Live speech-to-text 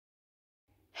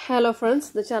Hello friends,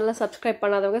 the channel subscribe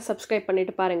பண்ணாதவங்க subscribe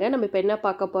பண்ணிட்டு பாருங்க. நம்ம இப்போ என்ன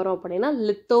பார்க்க போறோம் அப்படினா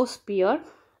lithosphere.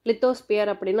 Lithosphere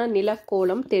அப்படினா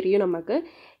நிலக்கோளம் தெரியும் நமக்கு.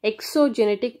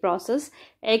 Exogenetic process.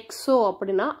 Exo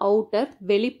அப்படினா outer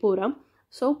வெளிப்புறம்.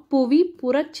 So புவி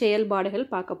புற செயல்பாடுகள்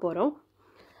பார்க்க போறோம்.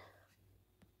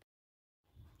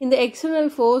 இந்த external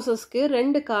forcesக்கு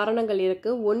ரெண்டு காரணங்கள்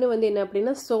இருக்கு. ஒன்னு வந்து என்ன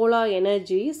அப்படினா solar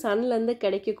energy, sunல இருந்து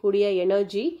கிடைக்கக்கூடிய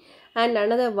energy. And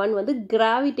another one வந்து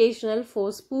gravitational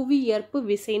force, புவி ஈர்ப்பு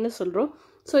விசைன்னு சொல்றோம்.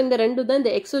 ஸோ இந்த ரெண்டு தான்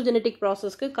இந்த எக்ஸோஜெனட்டிக்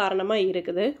ப்ராசஸ்க்கு காரணமாக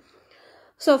இருக்குது.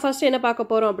 ஸோ ஃபர்ஸ்ட் என்ன பார்க்க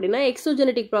போகிறோம் அப்படின்னா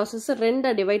எக்ஸோஜெனட்டிக் ப்ராசஸ்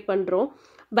ரெண்டாக டிவைட் பண்ணுறோம்.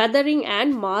 வெதரிங்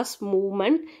அண்ட் மாஸ்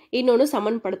மூவ்மெண்ட், இன்னொன்று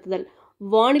சமன்படுத்துதல்.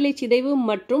 வானிலை சிதைவு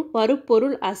மற்றும்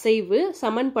பருப்பொருள் அசைவு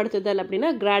சமன்படுத்துதல் அப்படின்னா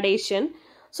கிராடேஷன்.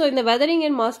 ஸோ இந்த வெதரிங்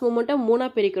அண்ட் மாஸ் மூவ்மெண்ட்டை மூணாக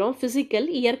பிரிக்கிறோம். ஃபிசிக்கல்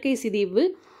இயற்கை சிதைவு,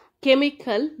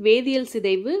 கெமிக்கல் வேதியியல்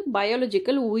சிதைவு,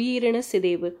 பயாலஜிக்கல் உயிரின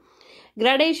சிதைவு.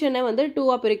 கிராடேஷனை வந்து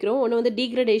டூவாக பிரிக்கிறோம். ஒன்று வந்து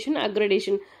டீக்ரடேஷன்,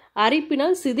 அக்ரடேஷன்.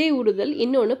 அரிப்பினால் சிதைவுறுதல்,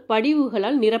 இன்னொன்று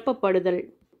படிவுகளால் நிரப்பப்படுதல்.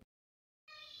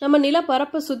 நம்ம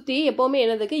நிலப்பரப்பை சுற்றி எப்போவுமே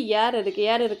என்னதுக்கு ஏர் இருக்குது.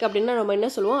 ஏர் இருக்குது அப்படின்னா நம்ம என்ன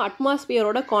சொல்லுவோம்,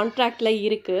 அட்மாஸ்பியரோட கான்ட்ராக்டில்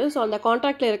இருக்குது. ஸோ அந்த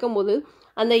கான்ட்ராக்டில் இருக்கும்போது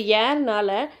அந்த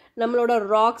ஏர்னால் நம்மளோட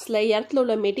ராக்ஸில் எர்த்தில்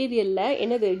உள்ள மெட்டீரியலில்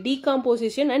என்னது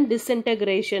டீகாம்போசிஷன் அண்ட்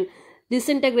டிஸ்இன்டகிரேஷன்.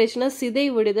 டிஸ்இன்டகிரேஷனாக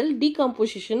சிதைவிடுதல்,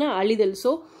 டீகாம்போசிஷனாக அழிதல்.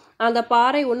 ஸோ அந்த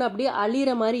பாறை ஒன்று அப்படியே அழிகிற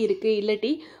மாதிரி இருக்குது,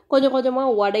 இல்லாட்டி கொஞ்சம்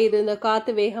கொஞ்சமாக உடையுது இந்த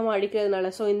காற்று வேகமாக அடிக்கிறதுனால.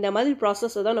 ஸோ இந்த மாதிரி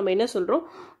ப்ராசஸை தான் நம்ம என்ன சொல்கிறோம்,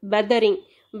 வெதரிங்.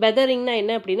 வெதரிங்னா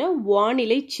என்ன அப்படின்னா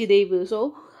வானிலை சிதைவு. ஸோ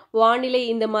வானிலை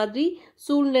இந்த மாதிரி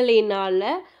சூழ்நிலையினால்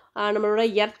நம்மளோட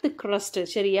எர்த்து க்ரஸ்ட்டு,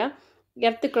 சரியா,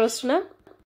 எர்த்து க்ரஸ்ட்னா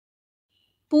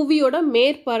புவியோட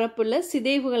மேற்பரப்பில்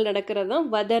சிதைவுகள் நடக்கிறது தான்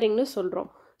வெதரிங்னு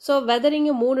சொல்கிறோம். ஸோ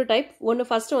வெதரிங்கு மூணு டைப்.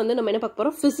 ஒன்று ஃபஸ்ட்டு வந்து நம்ம என்ன பார்க்க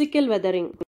போகிறோம், ஃபிசிக்கல்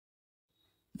வெதரிங்.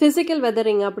 ஃபிசிக்கல்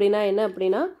வெதரிங் அப்படின்னா என்ன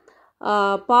அப்படின்னா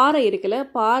பாறை இருக்குல்ல,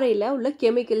 பாறையில் உள்ள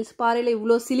கெமிக்கல்ஸ், பாறையில்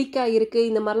இவ்வளோ சிலிக்கா இருக்குது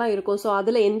இந்த மாதிரிலாம் இருக்கும். ஸோ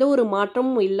அதில் எந்த ஒரு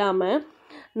மாற்றமும் இல்லாமல்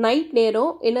நைட்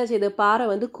நேரம் என்ன செய்யுது, பாறை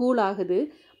வந்து கூல் ஆகுது,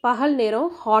 பகல் நேரம்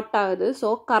ஹாட் ஆகுது.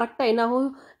 ஸோ கரெக்டாக என்னாகும்,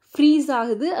 ஃப்ரீஸ்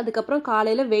ஆகுது, அதுக்கப்புறம்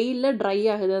காலையில் வெயிலில் ட்ரை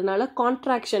ஆகுது. அதனால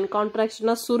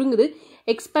கான்ட்ராக்ஷனாக சுருங்குது,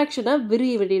 எக்ஸ்பேன்ஷனாக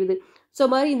விரிவடையுது. ஸோ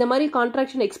இந்த மாதிரி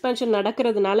கான்ட்ராக்ஷன் எக்ஸ்பேன்ஷன்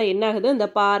நடக்கிறதுனால என்ன ஆகுது, அந்த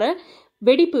பாறை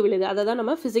வெடிப்பு விழுது. அதை தான்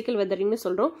நம்ம ஃபிசிக்கல் வெதரிங்னு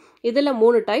சொல்கிறோம். இதில்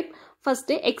மூணு டைப்.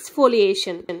 First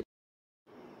exfoliation.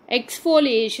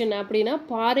 எக்ஸ்ஃபோலியேஷன் அப்படின்னா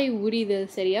பாறை உரிதல்,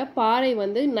 சரியா. பாறை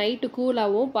வந்து நைட்டு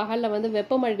கூலாகவும் பகலில் வந்து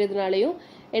வெப்பம் அடிக்கிறதுனாலையும்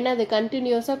என்ன அது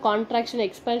கண்டினியூஸாக கான்ட்ராக்ஷன்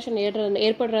எக்ஸ்பேன்ஷன்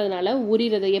ஏற்படுறதுனால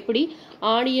உரிறது, எப்படி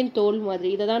ஆனியன் தோல்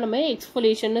மாதிரி. இதை தான் நம்ம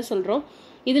எக்ஸ்ஃபோலியேஷன்னு சொல்கிறோம்.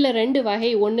 இதில் ரெண்டு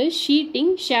வகை. ஒன்று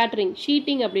ஷீட்டிங், ஷேட்டரிங்.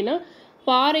 ஷீட்டிங் அப்படின்னா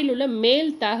பாறையில் உள்ள மேல்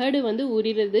தகடு வந்து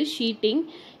உரிறது ஷீட்டிங்.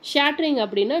 ஷேட்டரிங்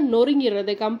அப்படின்னா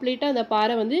நொறுங்கிறது, கம்ப்ளீட்டாக அந்த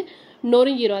பாறை வந்து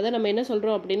நொறுங்கிடும். அதை நம்ம என்ன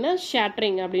சொல்கிறோம் அப்படின்னா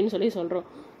ஷேட்டரிங் அப்படின்னு சொல்கிறோம்.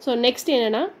 ஸோ நெக்ஸ்ட்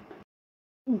என்னென்னா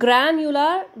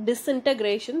கிரானுலார்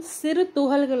டிஸ்இன்டகிரேஷன், சிறு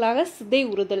துகள்களாக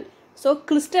சிதைவுறுதல். ஸோ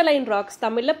கிறிஸ்டலைன் ராக்ஸ்,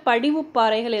 தமிழில் படிவு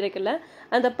பாறைகள் இருக்குல்ல,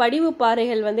 அந்த படிவு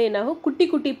பாறைகள் வந்து என்னாகும், குட்டி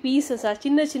குட்டி பீசஸாக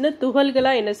சின்ன சின்ன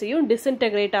துகள்களாக என்ன செய்யும்,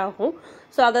 டிஸ்இன்டகிரேட் ஆகும்.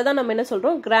 ஸோ அதை தான் நம்ம என்ன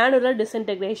சொல்கிறோம், கிரானுலர்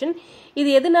டிஸ்இன்டகிரேஷன். இது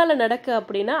எதனால நடக்கு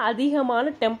அப்படின்னா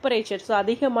அதிகமான டெம்பரேச்சர், ஸோ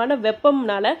அதிகமான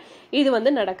வெப்பம்னால இது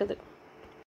வந்து நடக்குது.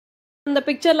 அந்த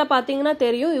பிக்சரில் பார்த்தீங்கன்னா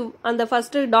தெரியும், அந்த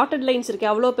ஃபஸ்ட்டு டாட்டட் லைன்ஸ்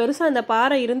இருக்குது, அவ்வளோ பெருசாக அந்த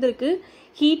பாறை இருந்திருக்கு.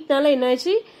 ஹீட்னால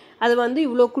என்னாச்சு, அது வந்து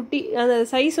இவ்வளோ குட்டி, அந்த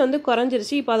சைஸ் வந்து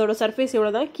குறைஞ்சிருச்சு. இப்போ அதோட சர்ஃபேஸ்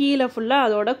இவ்வளோ தான், கீழே ஃபுல்லாக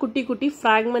அதோட குட்டி குட்டி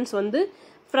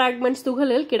ஃப்ராக்மெண்ட்ஸ்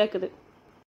துகள்கள் கிடக்குது.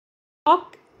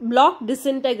 பிளாக்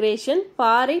டிஸ்இன்டகிரேஷன்,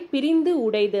 பாறை பிரிந்து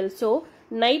உடைதல். ஸோ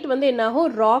நைட் வந்து என்னாகும்,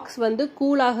 ராக்ஸ் வந்து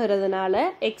கூல் ஆகிறதுனால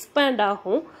எக்ஸ்பேண்ட்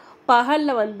ஆகும்,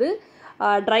 பகலில் வந்து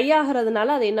ட்ரை ஆகிறதுனால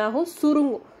அது என்னாகும்,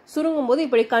 சுருங்கும் போது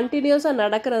இப்படி கண்டினியூஸாக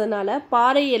நடக்கிறதுனால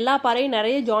எல்லா பாறையும்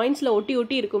நிறைய ஜாயின்ஸில்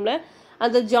ஒட்டி இருக்கும்ல,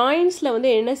 அந்த ஜாயின்ஸில் வந்து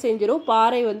என்ன செஞ்சிடும்,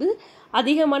 பாறை வந்து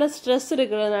அதிகமான ஸ்ட்ரெஸ்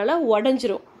இருக்கிறதுனால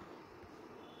உடஞ்சிரும்.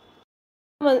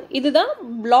 இதுதான்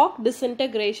பிளாக்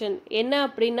டிஸ்இன்டகிரேஷன். என்ன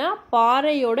அப்படின்னா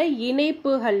பாறையோட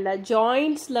இணைப்புகளில்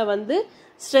ஜாயின்ஸில் வந்து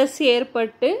ஸ்ட்ரெஸ்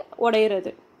ஏற்பட்டு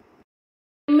உடையிறது.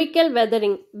 கெமிக்கல்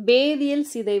வெதரிங், வேதியியல்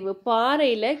சிதைவு.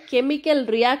 பாறையில் கெமிக்கல்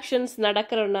ரியாக்ஷன்ஸ்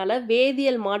நடக்கிறதுனால,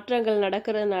 வேதியியல் மாற்றங்கள்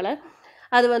நடக்கிறதுனால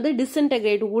அது வந்து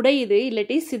டிஸ்இன்டகிரேட் உடையுது,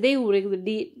 இல்லாட்டி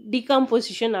சிதைவுறுது,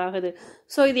 டிகாம்போசிஷன் ஆகுது.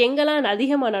 ஸோ இது எங்கெல்லாம்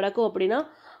அதிகமாக நடக்கும் அப்படின்னா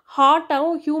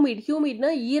ஹாட்டாகவும்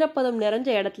ஹியூமிட்னா ஈரப்பதம் நிறைஞ்ச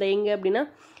இடத்துல. எங்கே அப்படின்னா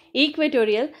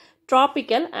ஈக்வேட்டோரியல்,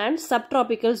 டிராபிக்கல் அண்ட்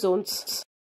சப்ட்ராபிக்கல் ஜோன்ஸ்.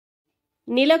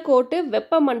 நிலக்கோட்டு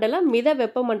வெப்பமண்டல, மித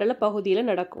வெப்பமண்டல பகுதியில்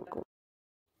நடக்கும்.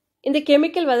 இந்த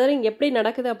கெமிக்கல் வெதரிங் எப்படி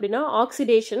நடக்குது அப்படின்னா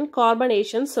oxidation,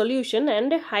 carbonation, solution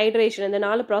and hydration, இந்த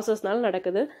 4 ப்ராசஸ்னால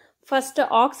நடக்குது. First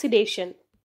oxidation,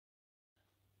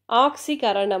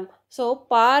 ஆக்சிகரணம். ஸோ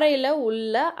பாறையில்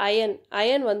உள்ள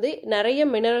அயன் வந்து நிறைய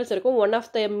மினரல்ஸ் இருக்கும். ஒன் ஆஃப்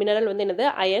த மினரல் வந்து என்னது,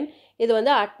 அயன். இது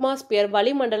வந்து அட்மாஸ்பியர்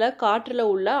வளிமண்டல காற்றில்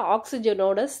உள்ள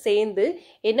ஆக்சிஜனோட சேர்ந்து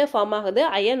என்ன ஃபார்ம் ஆகுது,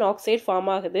 அயன் ஆக்சைடு ஃபார்ம்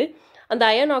ஆகுது. அந்த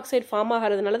அயன் ஆக்சைடு ஃபார்ம்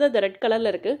ஆகிறதுனால தான் அது ரெட்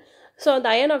கலரில் இருக்குது. ஸோ அந்த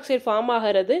அயன் ஆக்சைடு ஃபார்ம்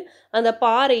ஆகிறது அந்த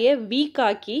பாறையை வீக்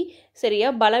ஆக்கி சரியா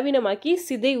பலவீனமாக்கி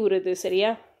சிதை உறுது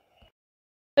சரியா.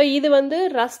 ஸோ இது வந்து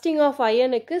ரஸ்டிங் ஆஃப்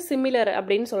அயனுக்கு சிமிலர்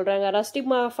அப்படின்னு சொல்கிறாங்க.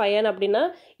 ரஸ்டிங் ஆஃப் அயன் அப்படின்னா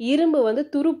இரும்பு வந்து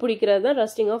துரு பிடிக்கிறது தான்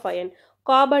rusting of iron.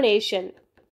 Carbonation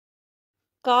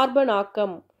carbon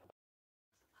ஆக்கம்.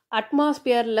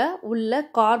 அட்மாஸ்பியரில் உள்ள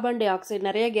கார்பன் டை ஆக்சைடு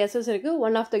நிறைய கேஸஸ் இருக்குது.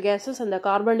 ஒன் ஆஃப் த கேஸஸ் அந்த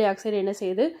கார்பன் டை ஆக்சைடு என்ன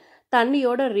செய்யுது,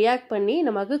 தண்ணியோட ரியாக்ட் பண்ணி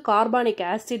நமக்கு கார்பானிக்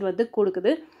ஆசிட் வந்து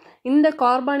கொடுக்குது. இந்த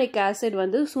கார்பானிக் ஆசிட்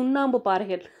வந்து சுண்ணாம்பு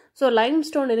பாறைகள், ஸோ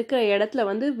லைம்ஸ்டோன் இருக்கிற இடத்துல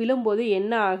வந்து விழும்போது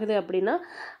என்ன ஆகுது அப்படின்னா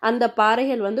அந்த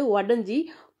பாறைகள் வந்து உடஞ்சி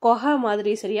கொகை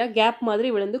மாதிரி சரியா கேப் மாதிரி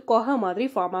விழுந்து கொகை மாதிரி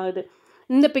ஃபார்ம் ஆகுது.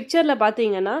 இந்த பிக்சரில்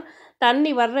பார்த்தீங்கன்னா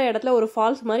தண்ணி வர்ற இடத்துல ஒரு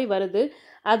ஃபால்ஸ் மாதிரி வருது.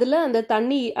 அதில் அந்த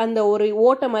தண்ணி அந்த ஒரு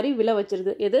ஓட்டை மாதிரி விழ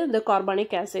வச்சிருது. இது இந்த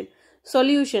கார்பானிக் ஆசிட்.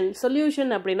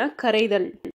 சொல்யூஷன் அப்படின்னா கரைதல்.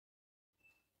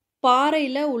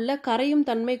 பாறையில் உள்ள கரையும்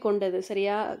தன்மை கொண்டது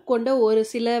சரியா கொண்ட ஒரு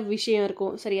சில விஷயம்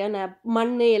இருக்கும் சரியா.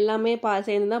 மண் எல்லாமே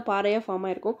சேர்ந்து தான் பாறையாக ஃபார்ம்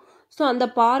ஆகிருக்கும். ஸோ அந்த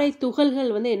பாறை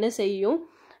துகள்கள் வந்து என்ன செய்யும்,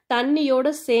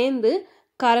 தண்ணியோடு சேர்ந்து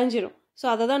கரைஞ்சிரும். ஸோ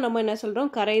அதை தான் நம்ம என்ன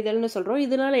சொல்கிறோம், கரைதல்னு சொல்கிறோம்.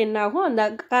 இதனால என்ன ஆகும், அந்த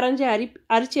கரைஞ்சி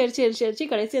அரிச்சு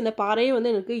கடைசி அந்த பாறையே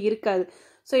வந்து எனக்கு இருக்காது.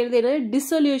 ஸோ இது என்ன,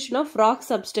 டிசொல்யூஷன் ஆஃப் ராக்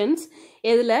சப்ஸ்டன்ஸ்.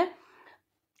 இதில்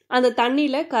அந்த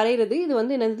தண்ணியில் கரைகிறது. இது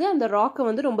வந்து என்னது, அந்த ராக்கை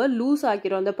வந்து ரொம்ப லூஸ்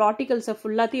ஆக்கிரும். அந்த பார்ட்டிகல்ஸை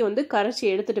ஃபுல்லாத்தையும் வந்து கரைச்சி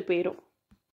எடுத்துகிட்டு போயிடும்.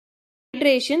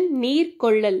 ஹைட்ரேஷன் நீர்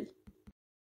கொள்ளல்.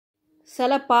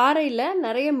 சில பாறையில்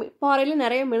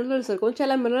நிறைய மினரல்ஸ் இருக்கும்.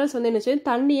 சில மினரல்ஸ் வந்து என்ன செய்யும்,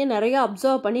 தண்ணியை நிறைய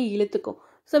அப்சர்வ் பண்ணி இழுத்துக்கும்.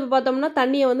 ஸோ இப்போ பார்த்தோம்னா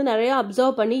தண்ணியை வந்து நிறையா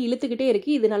அப்சர்வ் பண்ணி இழுத்துக்கிட்டே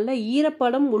இருக்குது. இது நல்ல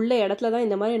ஈரப்படம் உள்ள இடத்துல தான்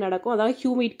இந்த மாதிரி நடக்கும். அதாவது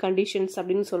ஹியூமிட் கண்டிஷன்ஸ்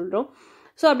அப்படின்னு சொல்கிறோம்.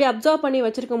 ஸோ அப்படி அப்சர்வ் பண்ணி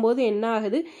வச்சுருக்கும் போது என்ன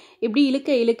ஆகுது, இப்படி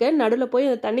இழுக்க நடுவில் போய்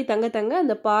அந்த தண்ணி தங்க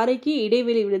அந்த பாறைக்கு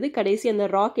இடைவெளி விடுது. கடைசி அந்த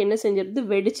ராக் என்ன செஞ்சிருது,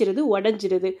 வெடிச்சிருது,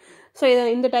 உடஞ்சிருது. ஸோ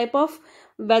இந்த டைப் ஆஃப்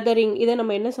வெதரிங் இதை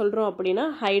நம்ம என்ன சொல்கிறோம் அப்படின்னா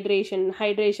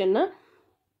ஹைட்ரேஷன்னா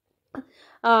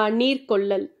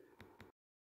நீர்கொள்ளல்.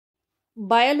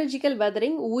 பயாலஜிக்கல்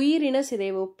வெதரிங் உயிரின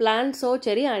சிதைவு. பிளான்ட்ஸோ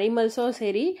சரி அனிமல்ஸோ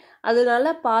சரி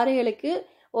அதனால பாறைகளுக்கு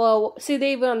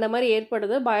சிதைவு அந்த மாதிரி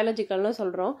ஏற்படுது பயாலஜிக்கல்னு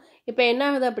சொல்கிறோம். இப்போ என்ன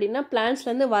ஆகுது அப்படின்னா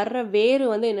பிளான்ட்ஸ்லேருந்து வர்ற வேறு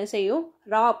வந்து என்ன செய்யும்,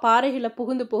 பாறைகளை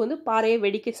புகுந்து பாறையை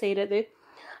வெடிக்க செய்கிறது.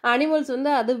 அனிமல்ஸ்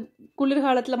வந்து அது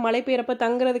குளிர்காலத்தில் மழை பெய்யறப்ப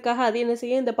தங்குறதுக்காக அது என்ன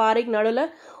செய்யும், இந்த பாறைக்கு நடுவில்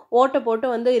ஓட்டை போட்டு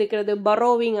வந்து இருக்கிறது,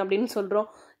 பரோவிங் அப்படின்னு சொல்கிறோம்.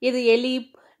 இது எலி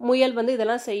முயல் வந்து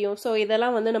இதெல்லாம் செய்யும். ஸோ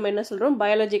இதெல்லாம் வந்து நம்ம என்ன சொல்கிறோம்,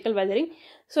 பயாலஜிக்கல் வெதரிங்.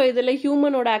 ஸோ இதில்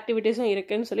ஹியூமனோட ஆக்டிவிட்டீஸும்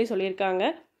இருக்குன்னு சொல்லியிருக்காங்க.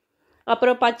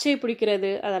 அப்புறம் பச்சை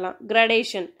பிடிக்கிறது அதெல்லாம்.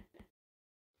 கிரடேஷன்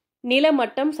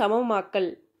நிலமட்டம் சமமாக்கல்.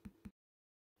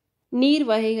 நீர்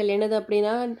வகைகள் என்னது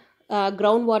அப்படின்னா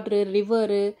கிரவுண்ட் வாட்டரு,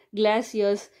 ரிவரு,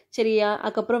 கிளாசியர்ஸ் சரியா,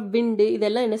 அதுக்கப்புறம் விண்டு,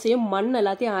 இதெல்லாம் என்ன செய்யும், மண்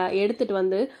எல்லாத்தையும் எடுத்துகிட்டு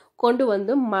வந்து கொண்டு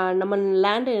வந்து நம்ம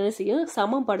லேண்டை என்ன செய்யும்,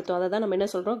 சமப்படுத்தும். அதை தான் நம்ம என்ன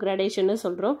சொல்கிறோம், கிரடேஷன்னு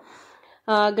சொல்கிறோம்.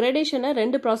 கிரடேஷனை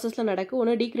 2 ப்ராசஸில் நடக்கும்.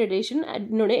 ஒன்று டீக்ரடேஷன்,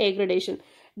 இன்னொன்று ஏக்ரடேஷன்.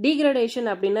 டீக்ரடேஷன்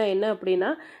அப்படின்னா என்ன அப்படின்னா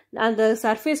அந்த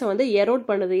சர்ஃபேஸை வந்து எரோட்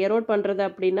பண்ணுறது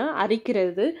அப்படின்னா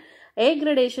அரிக்கிறது.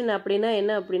 ஏக்ரடேஷன் அப்படின்னா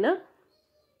என்ன அப்படின்னா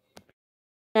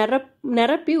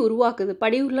நிரப்பி உருவாக்குது,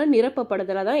 படிவுல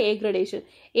நிரப்பப்படுதல். அதான் ஏக்ரடேஷன்.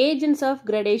 ஏஜென்ட்ஸ் ஆஃப்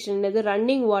கிரடேஷன் இது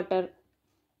ரன்னிங் வாட்டர்,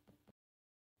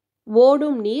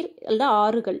 ஓடும் நீர் அல்லது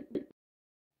ஆறுகள்.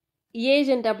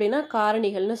 ஏஜென்ட் அப்படின்னா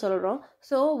காரணிகள்னு சொல்கிறோம்.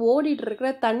 ஸோ ஓடிட்டு இருக்கிற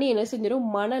தண்ணி என்ன செஞ்சிடும்,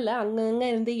 மணலை அங்கங்கே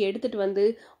இருந்து எடுத்துகிட்டு வந்து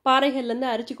பாறைகள்லேருந்து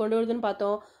அரிச்சு கொண்டு வருதுன்னு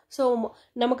பார்த்தோம். ஸோ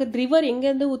நமக்கு ரிவர்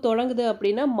எங்கேருந்து தொடங்குது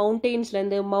அப்படின்னா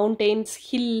மவுண்டெயின்ஸ்,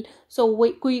 ஹில், ஸோ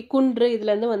குன்று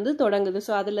இதுலேருந்து வந்து தொடங்குது.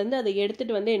 ஸோ அதுலேருந்து அதை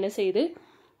எடுத்துகிட்டு வந்து என்ன செய்யுது,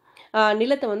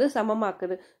 நிலத்தை வந்து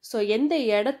சமமாக்குது. ஸோ எந்த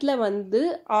இடத்துல வந்து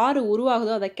ஆறு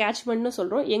உருவாகுதோ அதை கேட்ச்மெண்ட்னு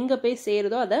சொல்கிறோம். எங்கே போய்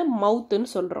சேருதோ அதை மவுத்துன்னு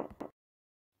சொல்கிறோம்.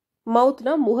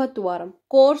 மவுத்னா முகத்துவாரம்.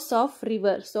 Course of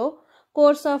river. So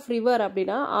course of river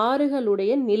அப்படின்னா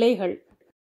ஆறுகளுடைய நிலைகள்.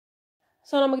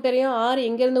 ஸோ நமக்கு தெரியும் ஆறு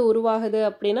எங்கேருந்து உருவாகுது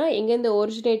அப்படின்னா எங்கேருந்து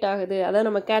ஒரிஜினேட் ஆகுது, அதான்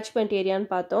நம்ம கேட்ச்மெண்ட் ஏரியான்னு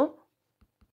பார்த்தோம்.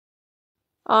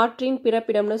 ஆற்றின்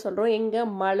பிறப்பிடம்னு சொல்கிறோம். எங்கே,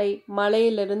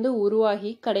 மலையிலிருந்து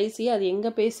உருவாகி கடைசி அது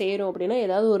எங்கே போய் சேரும் அப்படின்னா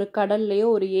ஏதாவது ஒரு கடல்லையோ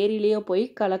ஒரு ஏரியிலையோ போய்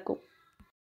கலக்கும்.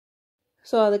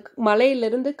 ஸோ அது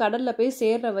மலையிலிருந்து கடலில் போய்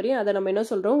சேர்ற வரையும் அதை நம்ம என்ன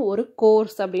சொல்கிறோம், ஒரு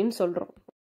கோர்ஸ் அப்படின்னு சொல்கிறோம்.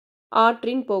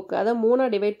 ஆற்றின் போக்கு அதை 3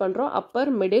 டிவைட் பண்ணுறோம், Appar,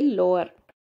 middle, lower.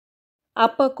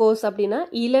 Appar course அப்படின்னா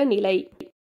இளநிலை.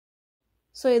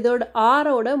 ஸோ இதோட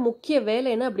ஆரோட முக்கிய வேலை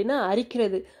என்ன அப்படின்னா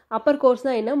அரிக்கிறது. அப்பர்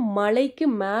கோர்ஸ்னால் என்ன, மலைக்கு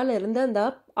மேலே இருந்து அந்த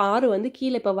ஆறு வந்து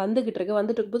கீழே இப்போ வந்துட்டு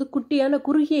இருக்கும்போது குட்டியான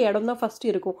குறுகிய இடம் தான் ஃபஸ்ட்டு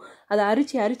இருக்கும். அதை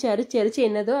அரிச்சு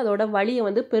என்னதோ அதோட வழியை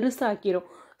வந்து பெருசாக்கிரும்.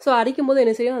 ஸோ அரிக்கும் போது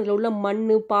என்ன செய்யும், அதில் உள்ள மண்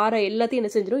பாறை எல்லாத்தையும்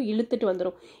என்ன செஞ்சிடும், இழுத்துட்டு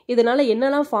வந்துடும். இதனால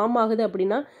என்னெல்லாம் ஃபார்ம் ஆகுது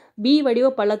அப்படின்னா பி வடிவ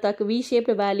பள்ளத்தாக்கு வி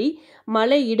ஷேப்டு வேலி,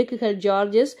 மலை இடுக்குகள்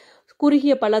ஜார்ஜஸ்,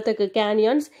 குறுகிய பள்ளத்தாக்கு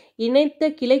கேனியான்ஸ், இணைத்த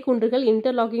கிளை குன்றுகள்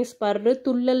இன்டர்லாக்கிங் ஸ்பர்ரு,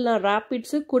 துள்ளல்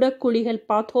ராபிட்ஸு, குடக்குழிகள்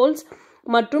பாத்ஹோல்ஸ்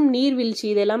மற்றும் நீர்வீழ்ச்சி,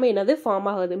 இது எல்லாமே என்னது ஃபார்ம்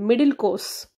ஆகுது. Middle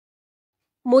course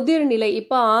முதிர்நிலை.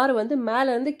 இப்போ ஆறு வந்து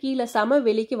மேலேருந்து கீழே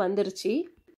சமவெளிக்கு வந்துருச்சு.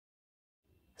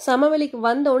 சமவெளிக்கு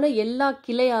வந்தோடனே எல்லா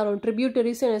கிளை ஆறும்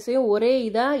ட்ரிபியூட்டரிஸும் என்ன செய்யும், ஒரே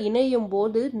இதாக இணையும்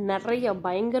போது நிறைய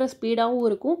பயங்கர ஸ்பீடாகவும்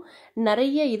இருக்கும்,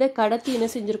 நிறைய இதை கடத்தி என்ன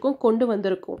செஞ்சுருக்கும், கொண்டு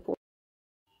வந்திருக்கும்.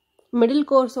 மிடில்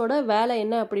கோர்ஸோட வேலை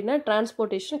என்ன அப்படின்னா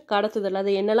டிரான்ஸ்போர்ட்டேஷன், கடத்துதல்.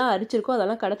 அது என்னெல்லாம் அரிச்சிருக்கோ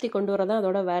அதெல்லாம் கடத்தி கொண்டு வரதான்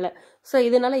அதோட வேலை. ஸோ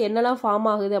இதனால என்னெல்லாம் ஃபார்ம்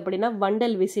ஆகுது அப்படின்னா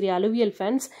வண்டல் விசிறி அலுவியல்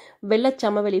ஃபேன்ஸ்,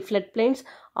 வெள்ளச்சமவெளி ஃப்ளட் பிளைன்ஸ்,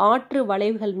 ஆற்று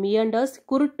வளைவுகள் மியண்டர்ஸ்,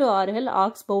 குருட்டு ஆறுகள்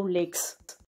ஆக்ஸ்பவுல் லேக்ஸ்.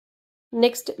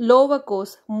 நெக்ஸ்ட் லோவர்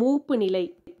கோர்ஸ் மூப்பு நிலை.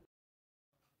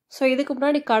 ஸோ இதுக்கு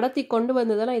முன்னாடி கடத்தி கொண்டு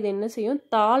வந்ததெல்லாம் இது என்ன செய்யும்,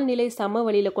 தாழ்நிலை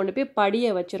சமவெளியில் கொண்டு போய்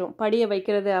படியை வச்சிரும். படியை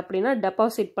வைக்கிறது அப்படின்னா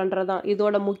டெபாசிட் பண்ணுறது தான்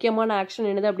இதோட முக்கியமான ஆக்ஷன்.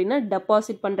 என்னது அப்படின்னா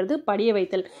டெபாசிட் பண்ணுறது, படியை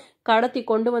வைத்தல். கடத்தி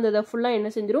கொண்டு வந்ததை ஃபுல்லாக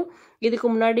என்ன செஞ்சிடும், இதுக்கு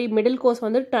முன்னாடி மிடில் கோர்ஸ்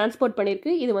வந்து டிரான்ஸ்போர்ட்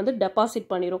பண்ணியிருக்கு, இது வந்து டெபாசிட்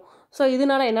பண்ணிடும். ஸோ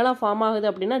இதனால என்னெல்லாம் ஃபார்ம் ஆகுது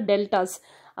அப்படின்னா டெல்டாஸ்,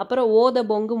 அப்புறம் ஓத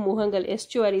பொங்கு முகங்கள்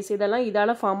எஸ்டுவரிஸ், இதெல்லாம்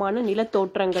இதால் ஃபார்ம் ஆன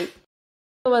நிலத்தோற்றங்கள்.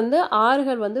 வந்து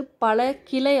ஆறுகள் வந்து பல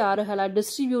கிளை ஆறுகளாக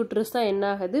டிஸ்ட்ரிபியூட்டர்ஸ் தான் என்ன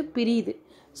ஆகுது, பிரியுது.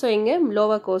 ஸோ இங்கே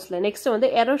லோவர் கோர்ஸில். நெக்ஸ்ட் வந்து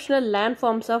erosional land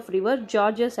forms of river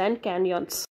Georges and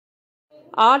canyons.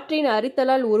 ஆற்றின்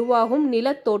அரித்தலால் உருவாகும்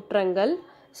நிலத்தோற்றங்கள்.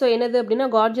 ஸோ என்னது அப்படின்னா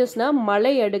கார்ஜஸ்னா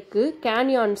மலை அடுக்கு,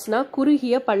 கேன்யான்ஸ்னா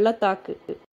குறுகிய பள்ளத்தாக்கு.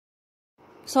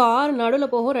 ஸோ ஆறு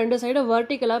நடுவில் போகும், ரெண்டு சைடும்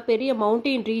வெர்டிக்கலாக பெரிய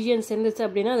மவுண்டெயின் ரீஜியன்ஸ் இருந்துச்சு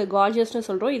அப்படின்னா அது கார்ஜஸ்னு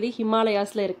சொல்கிறோம். இது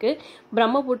ஹிமாலயாஸில் இருக்குது.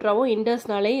 பிரம்மபுத்திராவும்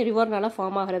இண்டஸ்னாலையும் ரிவர்னால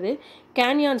ஃபார்ம் ஆகிறது.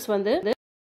 கேன்யான்ஸ் வந்து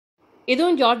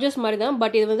இதுவும் ஜார்ஜஸ் மாதிரி தான்,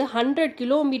 பட் இது வந்து 100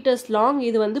 கிலோமீட்டர்ஸ் லாங்.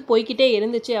 இது வந்து போய்கிட்டே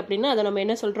இருந்துச்சு அப்படின்னா அதை நம்ம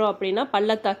என்ன சொல்கிறோம் அப்படின்னா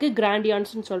பள்ளத்தாக்கு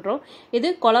கிராண்டியான்ஸ்னு சொல்கிறோம். இது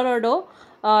கொலராடோ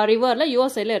ரிவரில்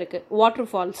யூஎஸ்ஏல இருக்குது. Water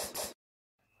falls.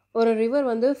 ஒரு ரிவர்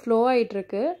வந்து ஃப்ளோ ஆகிட்டு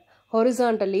இருக்கு,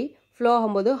 ஹொரிசான்டலி ஃப்ளோ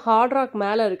ஆகும்போது ஹார்ட் ராக்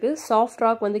மேலே இருக்குது, சாஃப்ட்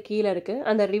ராக் வந்து கீழே இருக்குது.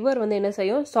 அந்த ரிவர் வந்து என்ன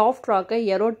செய்யும், சாஃப்ட் ராக்கை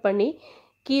எரோட் பண்ணி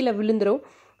கீழே விழுந்துடும்.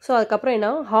 ஸோ அதுக்கப்புறம் என்ன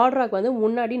ஆகும், ஹார்ட் ராக் வந்து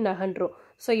முன்னாடி நகன்றும்.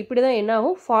 ஸோ இப்படி தான் என்ன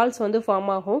ஆகும், ஃபால்ஸ் வந்து ஃபார்ம்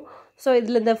ஆகும். ஸோ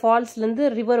இதில் இந்த ஃபால்ஸ்லேருந்து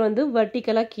ரிவர் வந்து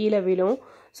வெர்டிக்கலாக கீழே விழும்.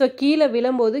 ஸோ கீழே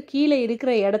விழும்போது கீழே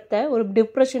இருக்கிற இடத்த ஒரு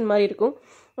டிப்ரெஷன் மாதிரி இருக்கும்.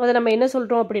 அதை நம்ம என்ன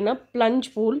சொல்கிறோம் அப்படின்னா பிளஞ்ச்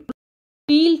பூல்.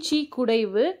 வீழ்ச்சி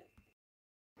குடைவு.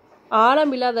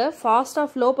 ஆழம் இல்லாத ஃபாஸ்ட்டாக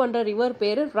ஃப்ளோ பண்ணுற ரிவர்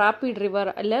பேர் ரேபிட்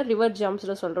ரிவர் இல்லை ரிவர்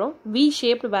ஜம்ப்ஸில் சொல்கிறோம். வி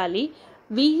ஷேப்டு வேலி,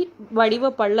 வி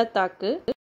வடிவ பள்ளத்தாக்கு.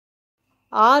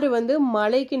 ஆறு வந்து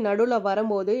மலைக்கு நடுவில்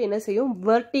வரும்போது என்ன செய்யும்,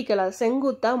 வெர்டிக்கலாக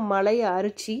செங்குத்தாக மலையை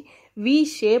அரிச்சு வி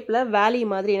ஷேப்பில் வேலி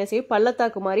மாதிரி என்ன செய்யும்,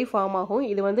 பள்ளத்தாக்கு மாதிரி ஃபார்ம் ஆகும்.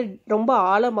 இது வந்து ரொம்ப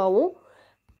ஆழமாகவும்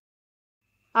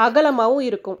அகலமாகவும்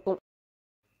இருக்கும்.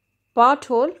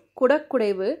 பாட்ஹோல்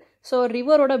குடக்குடைவு. ஸோ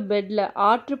ரிவரோட பெட்டில்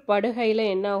ஆற்று படுகையில்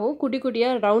என்ன ஆகும், குட்டி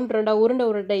குட்டியாக ரவுண்ட் ரவுண்டாக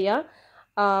உருண்டையாக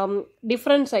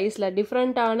டிஃப்ரெண்ட் சைஸில்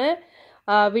டிஃப்ரெண்ட்டான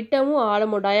விட்டமும்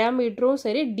ஆழமும் டயாமீட்டரும்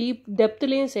சரி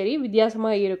டெப்த்லேயும் சரி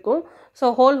வித்தியாசமாக இருக்கும். ஸோ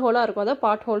ஹோலாக இருக்கும், அதை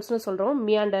பாட் ஹோல்ஸ்னு சொல்கிறோம்.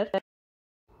 மியாண்டர்.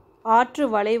 ஆற்று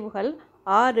வளைவுகள்.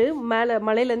 ஆறு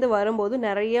மலையிலேருந்து வரும்போது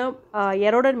நிறையா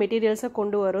எரோடட் மெட்டீரியல்ஸை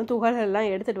கொண்டு வரும், துகள்கள்லாம்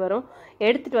எடுத்துகிட்டு வரும்.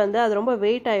 எடுத்துகிட்டு வந்து அது ரொம்ப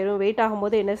வெயிட் ஆகிரும். வெயிட்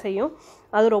ஆகும்போது என்ன செய்யும்,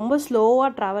 அது ரொம்ப ஸ்லோவாக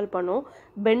ட்ராவல் பண்ணும்.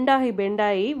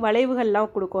 பெண்டாகி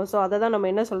வளைவுகள்லாம் கொடுக்கும். ஸோ அதை தான் நம்ம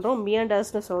என்ன சொல்கிறோம்,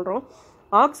 மியாண்டர்ஸ்னு சொல்கிறோம்.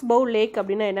 ஆக்ஸ்பவுல் லேக்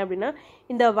அப்படின்னா என்ன அப்படின்னா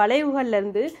இந்த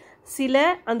வளைவுகள்லேருந்து சில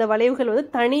அந்த வளைவுகள் வந்து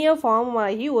தனியாக ஃபார்ம்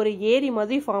ஆகி ஒரு ஏரி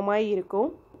மாதிரி ஃபார்ம் ஆகி இருக்கும்.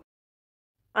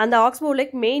 அந்த ஆக்ஸ்பவுல்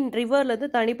லேக் மெயின் ரிவர்லேருந்து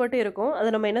தனிப்பட்டு இருக்கும். அதை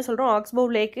நம்ம என்ன சொல்கிறோம்,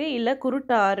 ஆக்ஸ்பவுல் லேக்கு இல்லை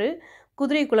குருட்டாறு,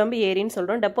 குதிரை குழம்பு ஏரின்னு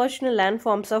சொல்கிறோம். டெபாசிஷனல் லேண்ட்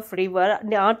ஃபார்ம்ஸ் ஆஃப் ரிவர்.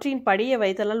 ஆற்றின் படியை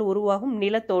வைத்தலால் உருவாகும்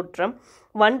நிலத்தோற்றம்.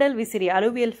 வண்டல் விசிறி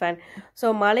அலுவியல் ஃபேன். ஸோ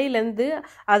மலையிலேருந்து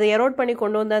அதை எரோட் பண்ணி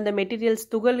கொண்டு வந்த அந்த மெட்டீரியல்ஸ்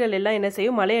துகள்கள் எல்லாம் என்ன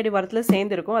செய்யும், மலையடி வாரத்தில்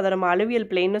சேர்ந்துருக்கும். அதை நம்ம அலுவியல்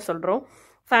பிளெயின்னு சொல்கிறோம்.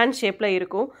 ஃபேன் ஷேப்பில்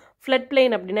இருக்கும். ஃப்ளட்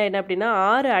பிளெயின் அப்படின்னா என்ன அப்படின்னா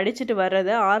ஆறு அடிச்சுட்டு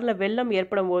வர்றது, ஆறில் வெள்ளம்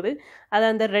ஏற்படும் போது அதை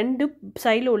அந்த ரெண்டு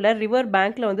சைடில் உள்ள ரிவர்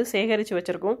பேங்க்கில் வந்து சேகரித்து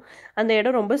வச்சுருக்கும். அந்த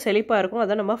இடம் ரொம்ப செழிப்பாக இருக்கும்.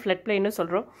 அதை நம்ம ஃப்ளட் பிளெயின்னு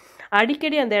சொல்கிறோம்.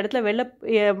 அடிக்கடி அந்த இடத்துல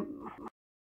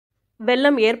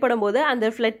வெள்ளம் ஏற்படும் போது அந்த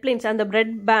ஃப்ளட் பிளெயின்ஸ் அந்த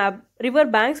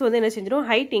ரிவர் பேங்க்ஸ் வந்து என்ன செஞ்சிடும்,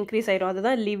 ஹைட் இன்க்ரீஸ் ஆயிரும்.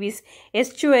 அதுதான் லீவிஸ்.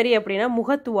 எஸ்டுவரி அப்படின்னா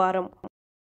முகத்துவாரம்.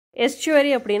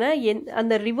 எஸ்டுவரி அப்படின்னா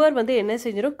அந்த ரிவர் வந்து என்ன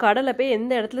செஞ்சிடும், கடலை போய்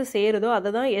எந்த இடத்துல சேருதோ அதை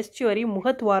தான் எஸ்டுவரி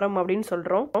முகத்துவாரம் அப்படின்னு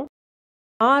சொல்கிறோம்.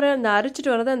 ஆறு அந்த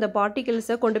அரிச்சிட்டு வரதை அந்த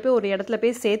பார்ட்டிகிள்ஸை கொண்டு போய் ஒரு இடத்துல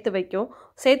போய் சேர்த்து வைக்கும்.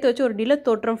 சேர்த்து வச்சு ஒரு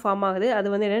நிலத்தோற்றம் ஃபார்ம் ஆகுது. அது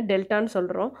வந்து என்ன டெல்டான்னு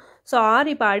சொல்கிறோம். ஸோ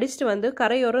ஆறு இப்போ அடிச்சுட்டு வந்து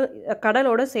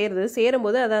கடலோட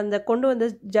சேரும்போது அதை அந்த கொண்டு வந்த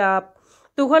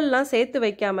துகள்லாம் சேர்த்து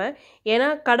வைக்காமல், ஏன்னா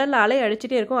கடலில் அலை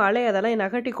அடிச்சுட்டே இருக்கும், அலை அதெல்லாம்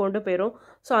நகட்டி கொண்டு போயிடும்.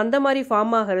 ஸோ அந்த மாதிரி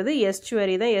ஃபார்ம் ஆகிறது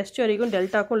எஸ்சுவரி தான். எஸ்சுவரிக்கும்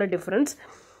டெல்டாக்கும் உள்ள டிஃப்ரென்ஸ்.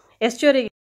 எஸ்சுவரி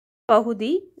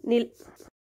பகுதி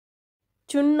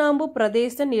சுண்ணாம்பு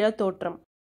பிரதேச நிலத்தோற்றம்.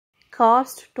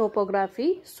 காஸ்ட் டோபோகிராஃபி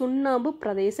சுண்ணாம்பு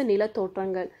பிரதேச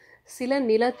நிலத்தோற்றங்கள். சில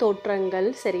நிலத்தோற்றங்கள்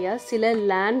சரியா, சில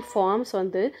லேண்ட் ஃபார்ம்ஸ்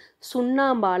வந்து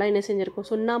சுண்ணாம்பால் என்ன செஞ்சுருக்கும்,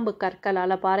 சுண்ணாம்பு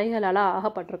கற்களால் பாறைகளால்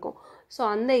ஆகப்பட்டிருக்கும். ஸோ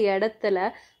அந்த இடத்துல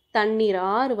தண்ணீர்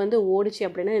ஆறு வந்து ஓடிச்சு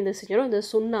அப்படின்னா என்ன செஞ்சிடும், இந்த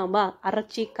சுண்ணாம்பை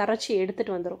கரைச்சி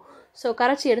எடுத்துகிட்டு வந்துடும். ஸோ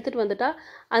கரைச்சி எடுத்துகிட்டு வந்துட்டால்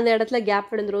அந்த இடத்துல கேப்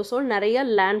விழுந்துடும். ஸோ நிறைய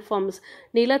லேண்ட் ஃபார்ம்ஸ்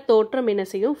நிலத்தோற்றம் என்ன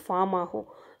செய்யும், ஃபார்ம் ஆகும்.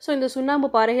 ஸோ இந்த சுண்ணாம்பு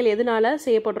பாறைகள் எதனால்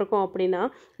செய்யப்பட்டிருக்கோம் அப்படின்னா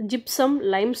ஜிப்சம்,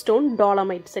 லைம்ஸ்டோன்,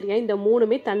 டாலமைட் சரியா, இந்த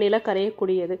மூணுமே தண்ணியில்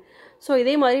கரையக்கூடியது. ஸோ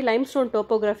இதே மாதிரி லைம்ஸ்டோன்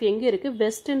டோப்போகிராஃபி எங்கே இருக்குது,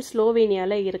 வெஸ்டர்ன்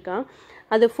ஸ்லோவேனியாவில் இருக்கான்.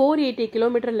 அது 480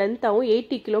 கிலோமீட்டர் லென்த்தாகவும்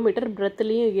 80 கிலோமீட்டர்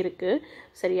பிரெத்லேயும் இருக்குது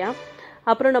சரியா.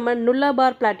 அப்புறம் நம்ம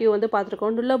நுல்லாபார் பிளாட்டியூ வந்து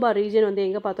பார்த்துருக்கோம். நுல்லாபார் ரீஜன் வந்து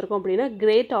எங்கே பார்த்துருக்கோம் அப்படின்னா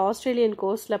கிரேட் ஆஸ்திரேலியன்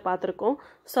கோஸ்ட்டில் பார்த்துருக்கோம்.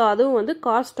 ஸோ அதுவும் வந்து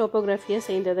காஸ்ட் டோப்போகிராஃபியை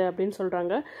சேர்ந்தது அப்படின்னு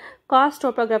சொல்கிறாங்க. காஸ்ட்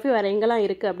டோப்போகிராஃபி வேறு எங்கெல்லாம்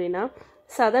இருக்குது அப்படின்னா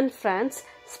southern France,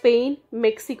 Spain,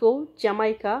 Mexico,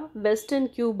 Jamaica, western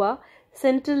Cuba,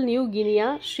 central new Guinea,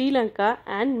 Sri Lanka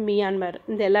and Myanmar,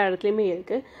 இந்த எல்லா இடத்துலையுமே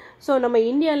இருக்குது. ஸோ நம்ம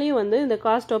இந்தியாலேயும் வந்து இந்த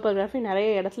காஸ்ட் டோப்போகிராஃபி நிறைய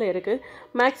இடத்துல இருக்குது.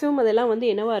 மேக்ஸிமம் அதெல்லாம் வந்து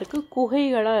என்னவா இருக்குது,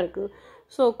 குகைகளாக இருக்குது.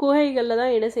 ஸோ குகைகளில்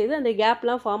தான் என்ன செய்யுது, அந்த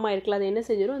கேப்லாம் ஃபார்ம் ஆகிருக்கலாம். அது என்ன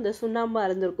செஞ்சிடும், இந்த சுண்ணாம்பாக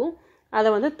இருந்திருக்கும். அதை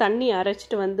வந்து தண்ணி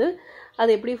அரைச்சிட்டு வந்து அது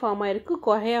எப்படி ஃபார்ம் ஆகிருக்கு,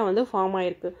 குகையாக வந்து ஃபார்ம்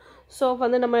ஆகிருக்கு. ஸோ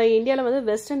வந்து நம்ம இந்தியாவில் வந்து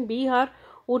வெஸ்டர்ன் பீகார்,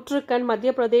 உத்தரகண்ட்,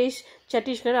 மத்திய பிரதேஷ்,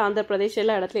 சத்தீஸ்கர், ஆந்திர பிரதேஷ்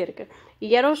எல்லா இடத்துலையும் இருக்குது.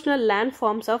 Erosional land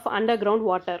forms of under ground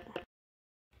water.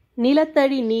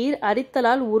 நிலத்தடி நீர்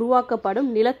அரித்தலால் உருவாக்கப்படும்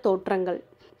நிலத்தோற்றங்கள்.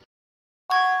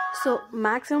 ஸோ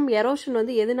மேக்ஸிமம் எரோஷன்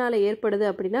வந்து எதனால் ஏற்படுது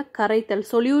அப்படின்னா கரைத்தல்,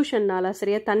 சொல்யூஷன்னால்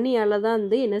சரியா, தண்ணியால் தான்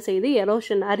வந்து என்ன செய்யுது,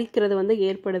 எரோஷன் அரிக்கிறது வந்து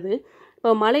ஏற்படுது.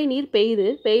 இப்போ மழை நீர்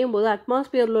பெய்யும் போது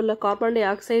அட்மாஸ்பியரில் உள்ள கார்பன் டை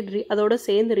ஆக்சைடு அதோட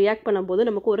சேர்ந்து ரியாக்ட் பண்ணும்போது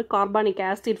நமக்கு ஒரு கார்பானிக்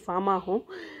ஆசிட் ஃபார்ம் ஆகும்.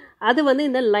 அது வந்து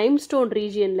இந்த லைம்ஸ்டோன்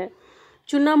ரீஜியனில்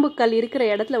சுண்ணாம்பு கல் இருக்கிற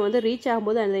இடத்துல வந்து ரீச்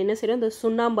ஆகும்போது அந்த என்ன செய்யும், இந்த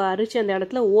சுண்ணாம்பு அரிச்சு அந்த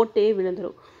இடத்துல ஓட்டையே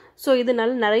விழுந்துடும். ஸோ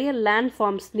இதனால நிறைய லேண்ட்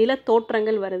ஃபார்ம்ஸ்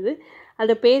நிலத்தோற்றங்கள் வருது.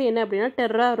 அது பேர் என்ன அப்படின்னா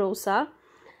டெர்ரா ரோசா,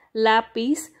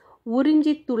 லாப்பீஸ்,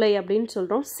 உறிஞ்சி துளை அப்படின்னு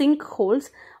சொல்கிறோம், சிங்க் ஹோல்ஸ்,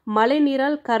 மழை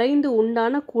நீரால் கரைந்து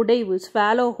உண்டான குடைவு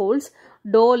ஸ்வாலோ ஹோல்ஸ்,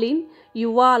 டோலின்,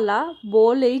 யுவாலா,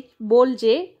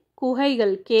 போல்ஜே,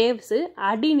 குகைகள் கேவ்ஸு,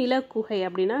 அடிநில குகை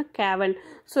அப்படின்னா கேவன்.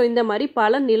 ஸோ இந்த மாதிரி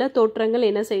பல நிலத்தோற்றங்கள்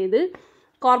என்ன செய்யுது,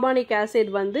 கார்பானிக்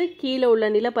ஆசிட் வந்து கீழே உள்ள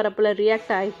நிலப்பரப்பில்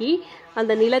ரியாக்ட் ஆகி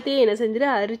அந்த நிலத்தையே என்ன செஞ்சுட்டு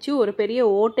அரிச்சு ஒரு பெரிய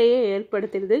ஓட்டையே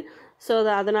ஏற்படுத்திடுது. ஸோ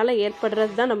அதனால்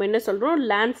ஏற்படுறது தான் நம்ம என்ன சொல்கிறோம்,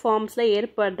 லேண்ட் ஃபார்ம்ஸில்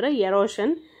ஏற்படுற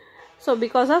erosion. So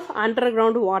because of under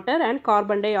ground water and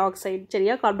carbon di oxide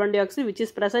சரியா, carbon di oxide which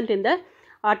is present in the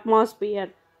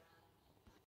atmosphere.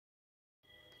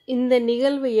 இந்த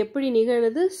நிகழ்வு எப்படி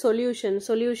நிகழுது,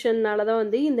 சொல்யூஷன்னால தான்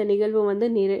வந்து இந்த நிகழ்வு வந்து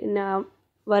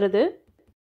வருது.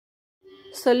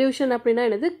 சொல்யூஷன் அப்படின்னா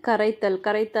என்னது,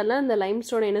 கரைத்தல்னா இந்த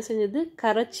லைம்ஸ்டோனை என்ன செஞ்சது,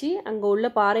 கரைச்சி அங்கே உள்ள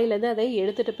பாறையிலேருந்து அதை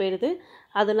எடுத்துகிட்டு போயிடுது.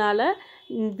 அதனால்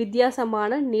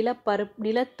வித்தியாசமான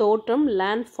நிலத்தோற்றம்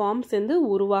லேண்ட் ஃபார்ம்ஸ் வந்து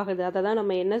உருவாகுது. அதை தான்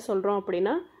நம்ம என்ன சொல்கிறோம்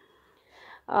அப்படின்னா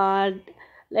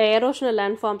எரோஷனல்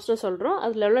லேண்ட் ஃபார்ம்ஸ்னு சொல்கிறோம்.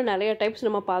 அதில் உள்ள நிறைய டைப்ஸ்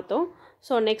நம்ம பார்த்தோம்.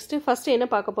 ஸோ ஃபஸ்ட்டு என்ன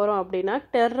பார்க்க போகிறோம் அப்படின்னா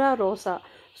டெர்ரா ரோசா.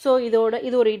 ஸோ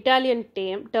இது ஒரு இட்டாலியன்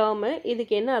டேர்மு.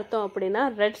 இதுக்கு என்ன அர்த்தம் அப்படின்னா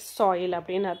ரெட் சாயில்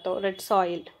அப்படின்னு அர்த்தம், ரெட்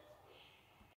சாயில்.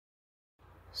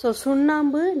 ஸோ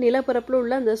சுண்ணாம்பு நிலப்பரப்பில்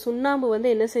உள்ள அந்த சுண்ணாம்பு வந்து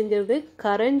என்ன செஞ்சிருது,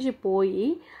 கரைஞ்சி போய்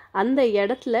அந்த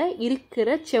இடத்துல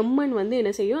இருக்கிற செம்மண் வந்து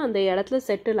என்ன செய்யும், அந்த இடத்துல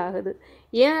செட்டில் ஆகுது.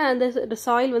 ஏன் அந்த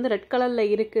சாயில் வந்து ரெட்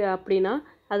கலரில் இருக்குது அப்படின்னா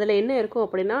அதில் என்ன இருக்கும்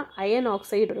அப்படின்னா அயன்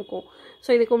ஆக்சைடு இருக்கும். ஸோ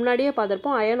இதுக்கு முன்னாடியே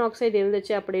பார்த்துருப்போம், அயன் ஆக்சைடு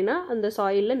இருந்துச்சு அப்படின்னா அந்த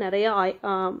சாயிலில் நிறையா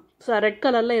ரெட்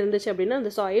கலரில் இருந்துச்சு அப்படின்னா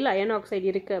அந்த சாயில் அயன் ஆக்சைடு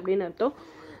இருக்குது அப்படின்னு அர்த்தம்.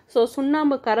 ஸோ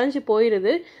சுண்ணாம்பு கரைஞ்சி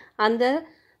போயிடுது, அந்த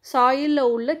சாயிலில்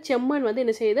உள்ள செம்மண் வந்து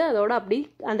என்ன செய்யுது, அதோட அப்படி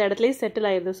அந்த இடத்துலையே செட்டில்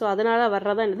ஆயிடுது. ஸோ அதனால்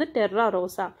வர்றதா என்னது டெர்ரா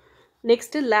ரோசா.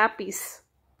 நெக்ஸ்ட்டு லாப்பீஸ்.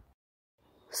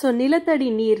 ஸோ நிலத்தடி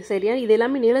நீர் சரியா, இது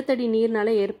எல்லாமே நிலத்தடி நீர்னால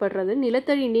ஏற்படுறது.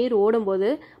 நிலத்தடி நீர் ஓடும்போது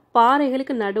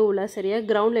பாறைகளுக்கு நடுவில் சரியா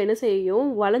கிரவுண்டில் என்ன செய்யும்,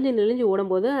 வளைஞ்சு நெளிஞ்சு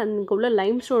ஓடும்போது அங்கே உள்ள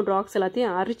லைம்ஸ்டோன் ராக்ஸ்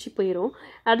எல்லாத்தையும் அரிச்சு போயிடும்.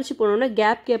 அரிச்சு போனோன்னா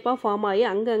கேப்பாக ஃபார்ம் ஆகி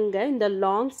அங்கங்கே இந்த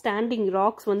லாங் ஸ்டாண்டிங்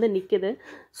ராக்ஸ் வந்து நிற்குது.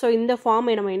 ஸோ இந்த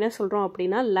ஃபார்மை நம்ம என்ன சொல்கிறோம்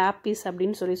அப்படின்னா லாப்பீஸ்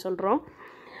அப்படின்னு சொல்கிறோம்.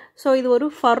 ஸோ இது ஒரு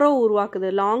ஃபர்ரோ உருவாக்குது,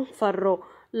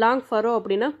 லாங் ஃபர்ரோ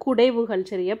அப்படின்னா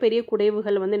குடைவுகள் சரியா, பெரிய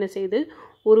குடைவுகள் வந்து என்ன செய்யுது,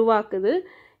 உருவாக்குது.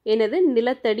 என்னது,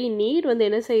 நிலத்தடி நீர் வந்து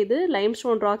என்ன செய்யுது,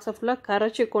 லைம்ஸ்டோன் ராக்ஸை ஃபுல்லாக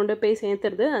கரைச்சி கொண்டு போய்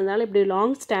சேர்த்துருது. அதனால் இப்படி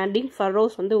லாங் ஸ்டாண்டிங்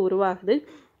ஃபர்ரோஸ் வந்து உருவாகுது.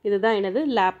 இதுதான் என்னது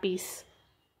லாப்பீஸ்.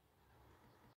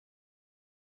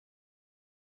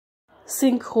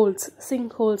 சிங்க்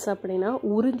ஹோல்ஸ் அப்படின்னா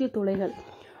உறிஞ்சி துளைகள்.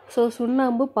 ஸோ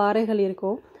சுண்ணாம்பு பாறைகள்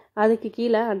இருக்கும், அதுக்கு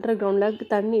கீழே அண்டர்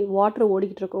கிரவுண்டில் தண்ணி வாட்டர்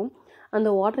ஓடிக்கிட்டு இருக்கும். அந்த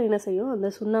வாட்டர் என்ன செய்யும், அந்த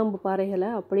சுண்ணாம்பு பாறைகளை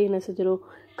அப்படியே என்ன செஞ்சிடும்,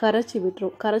 கரைச்சி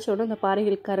விட்டுரும். கரைச்சோடனே அந்த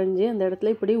பாறைகள் கரைஞ்சி அந்த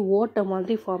இடத்துல இப்படி ஓட்டை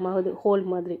மாதிரி ஃபார்ம் ஆகுது, ஹோல்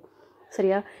மாதிரி.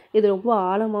 சரியா, இது ரொம்ப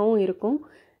ஆழமாகவும் இருக்கும்.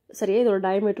 சரியா, இதோட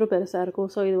டயமீட்டரும் பெருசாக இருக்கும்.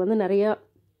 ஸோ இது வந்து நிறையா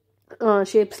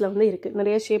ஷேப்ஸில் வந்து இருக்குது.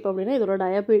 நிறைய ஷேப் அப்படின்னா இதோட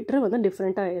டயமீட்டர் வந்து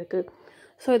டிஃப்ரெண்ட்டாக இருக்குது.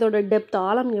 ஸோ இதோட டெப்த்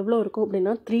ஆழம் எவ்வளோ இருக்கும்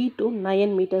அப்படின்னா 3 to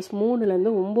 9 மீட்டர்ஸ்,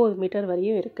 3லேருந்து 9 மீட்டர்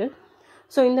வரையும் இருக்குது.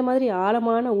 ஸோ இந்த மாதிரி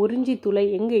ஆழமான உறிஞ்சி துளை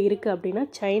எங்கே இருக்குது அப்படின்னா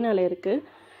சைனாவில் இருக்குது.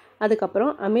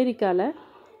 அதுக்கப்புறம் அமெரிக்காவில்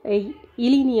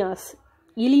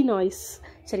இலினாய்ஸ்,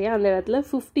 சரியா, அந்த இடத்துல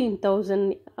 15,000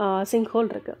 சிங்க்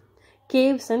ஹோல் இருக்குது.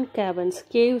 Caves and caverns.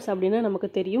 கேவ்ஸ் அப்படின்னா நமக்கு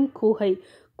தெரியும்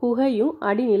குகையும்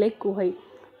அடிநிலை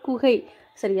குகை.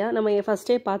 சரியா, நம்ம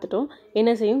ஃபஸ்ட்டே பார்த்துட்டோம். என்ன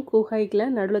செய்யும், குகைக்குள்ள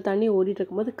நடுவில் தண்ணி ஓடிட்டு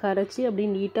இருக்கும்போது கரைச்சி அப்படி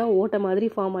நீட்டாக ஓட்டை மாதிரி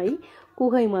ஃபார்ம் ஆகி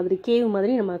குகை மாதிரி கேவ்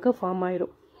மாதிரி நமக்கு ஃபார்ம்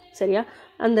ஆயிடும். சரியா,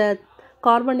 அந்த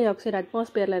கார்பன் டை ஆக்சைடு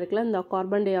அட்மாஸ்பியரில் இருக்குல்ல, அந்த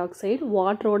கார்பன் டை ஆக்சைடு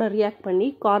வாட்டரோட ரியாக்ட் பண்ணி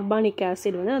கார்பானிக்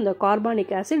ஆசிட் வந்து அந்த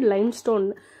கார்பானிக் ஆசிட் லைம்ஸ்டோன்,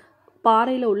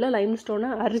 பாறையில் உள்ள லைம்ஸ்டோனை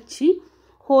அரிச்சு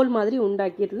ஹோல் மாதிரி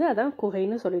உண்டாக்கிடுது. அதான்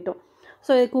குகைன்னு சொல்லிட்டோம்.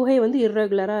 ஸோ குகை வந்து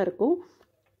இர்ரெகுலராக இருக்கும்,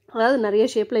 அதாவது நிறைய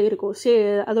ஷேப்பில் இருக்கும்.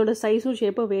 அதோட சைஸும்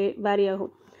ஷேப்பும் வேரி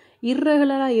ஆகும்.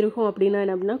 இர்ரெகுலராக இருக்கும் அப்படின்னா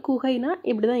என்ன அப்படின்னா, குகைனா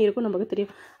இப்படி தான் இருக்கும் நமக்கு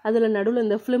தெரியும். அதில் நடுவில்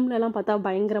இந்த ஃபிலிம்லலாம் பார்த்தா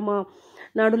பயங்கரமாக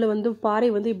நடுவில் வந்து பாறை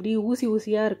வந்து இப்படி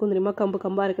ஊசியாக இருக்கும் தெரியுமா,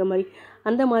 கம்பாக இருக்கிற மாதிரி.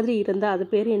 அந்த மாதிரி இருந்தால் அது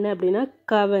பேர் என்ன அப்படின்னா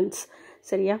கவன்ஸ்.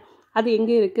 சரியா, அது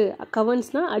எங்கே இருக்குது,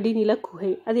 கவன்ஸ்னால் அடிநில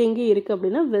குகை. அது எங்கே இருக்குது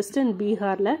அப்படின்னா வெஸ்டர்ன்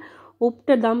பீகாரில்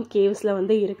உப்டதாம் கேவ்ஸில்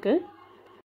வந்து இருக்குது.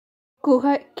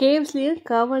 கேவ்ஸ்லேயும்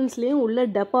கவன்ஸ்லேயும் உள்ள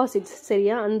டெபாசிட்ஸ்.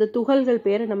 சரியா, அந்த துகள்கள்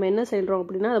பேரை நம்ம என்ன சொல்கிறோம்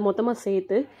அப்படின்னா, அதை மொத்தமாக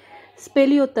சேர்த்து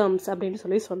ஸ்பெலியோதர்ம்ஸ் அப்படின்னு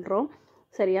சொல்கிறோம்.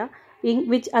 சரியா,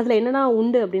 அதில் என்னென்னா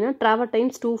உண்டு அப்படின்னா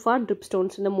ட்ராவர்டைன்ஸ், டூஃபார்,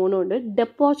 ட்ரிப்ஸ்டோன்ஸ், இந்த 3 உண்டு.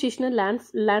 டெபாசிஷனல்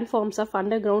land forms of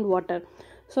under ground water.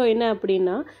 So என்ன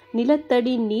அப்படின்னா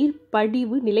நிலத்தடி நீர்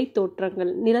படிவு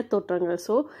நிலத்தோற்றங்கள்.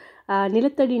 ஸோ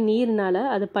நிலத்தடி நீர்னால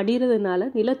அது படிகிறதுனால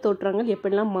நிலத்தோற்றங்கள்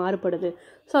எப்படிலாம் மாறுபடுது.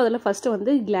 ஸோ அதில் ஃபஸ்ட்டு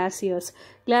வந்து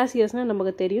கிளாசியர்ஸ்னால்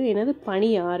நமக்கு தெரியும் என்னது,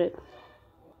 பனி ஆறு.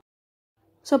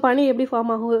 ஸோ பனி எப்படி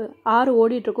ஃபார்ம் ஆகும், ஆறு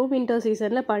ஓடிட்டுருக்கும், வின்டர்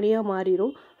சீசனில் பனியாக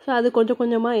மாறிடும். ஸோ அது கொஞ்சம்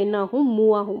கொஞ்சமாக என்ன ஆகும்,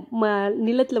 மூவ் ஆகும்,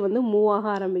 நிலத்தில் வந்து மூவ் ஆக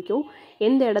ஆரம்பிக்கும்.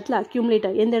 எந்த இடத்துல அக்யூமுலேட்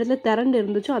எந்த இடத்துல திரண்டு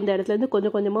இருந்துச்சோ அந்த இடத்துலேருந்து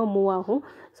கொஞ்சம் கொஞ்சமாக மூவ் ஆகும்.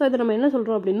 ஸோ இதை நம்ம என்ன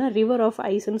சொல்கிறோம் அப்படின்னா ரிவர் ஆஃப்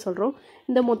ஐஸ்ன்னு சொல்கிறோம்.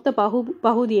 இந்த மொத்த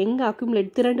பகுதி எங்கே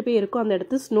அக்யூமுலேட் திரண்டு போய் இருக்கோ அந்த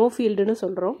இடத்து ஸ்னோ ஃபீல்டுன்னு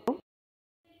சொல்கிறோம்.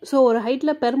 ஸோ ஒரு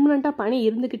ஹைட்டில் பெர்மனண்ட்டாக பனி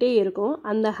இருந்துக்கிட்டே இருக்கும்.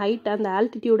 அந்த ஹைட், அந்த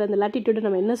ஆல்டிடியூட், அந்த லாட்டிடியூடை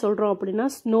நம்ம என்ன சொல்கிறோம் அப்படின்னா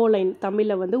ஸ்னோ லைன்,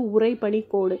 தமிழில் வந்து உறைபனி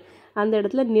கோடு. அந்த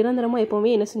இடத்துல நிரந்தரமாக எப்போவுமே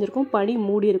என்ன செஞ்சுருக்கும், பனி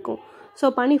மூடி இருக்கும். ஸோ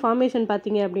பனி ஃபார்மேஷன்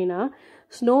பார்த்தீங்க அப்படின்னா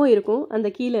ஸ்னோ இருக்கும், அந்த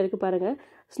கீழே இருக்குது பாருங்கள்,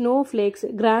 ஸ்னோ ஃப்ளேக்ஸ்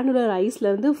கிரானுலர்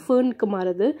ஐஸ்லேருந்து ஃபர்னுக்கு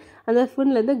மாறுது. அந்த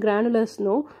ஃபர்ன்லேருந்து கிரானுலர்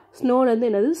ஸ்னோலேருந்து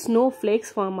என்னது, ஸ்னோ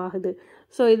ஃப்ளேக்ஸ் ஃபார்ம் ஆகுது.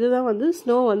 ஸோ இதுதான் வந்து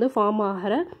ஸ்னோ வந்து ஃபார்ம்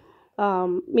ஆகிற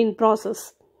ப்ராசஸ்.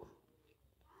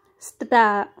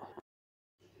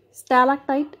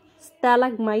 ஸ்டாலக்டைட்,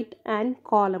 ஸ்டாலக்மைட் அண்ட்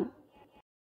காலம்.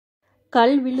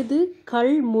 கல் விழுது,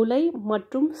 கல் முளை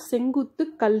மற்றும் செங்குத்து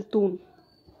கல் தூண்.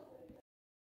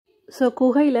 ஸோ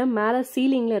குகையில் மேலே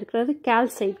சீலிங்கில் இருக்கிறது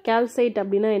கால்சைட்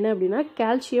அப்படின்னா என்ன அப்படின்னா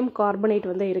கால்சியம் கார்பனேட்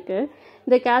வந்து இருக்குது.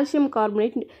 இந்த கால்சியம்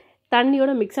கார்பனேட்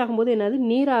தண்ணியோட மிக்ஸ் ஆகும்போது என்னது,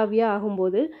 நீராவியாக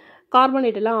ஆகும்போது கார்பன்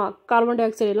டை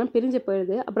ஆக்சைடு எல்லாம் பிரிஞ்சு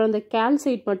போயிடுது. அப்புறம் அந்த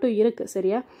கால்சைட் மட்டும் இருக்குது.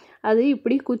 சரியா, அது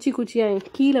இப்படி குச்சியாக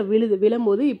கீழே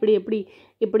விழும்போது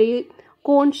இப்படி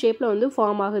கோன் ஷேப்பில் வந்து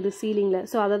ஃபார்ம் ஆகுது சீலிங்கில்.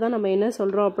 ஸோ அதை தான் நம்ம என்ன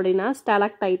சொல்கிறோம் அப்படின்னா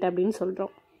ஸ்டாலக்டைட் அப்படின்னு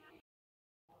சொல்கிறோம்.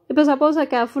 இப்போ சப்போஸ்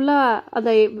ஃபுல்லாக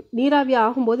அந்த நீராவி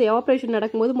ஆகும்போது எவாப்ரேஷன்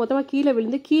நடக்கும்போது மொத்தமாக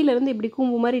கீழேருந்து இப்படி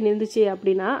கூம்பு மாதிரி நின்றுச்சு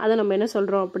அப்படின்னா அதை நம்ம என்ன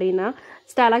சொல்கிறோம் அப்படின்னா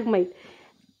ஸ்டாலக்மைட்.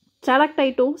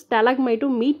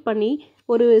 ஸ்டாலக்மைட்டும் மீட் பண்ணி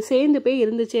ஒரு சேர்ந்து போய்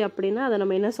இருந்துச்சு அப்படின்னா அதை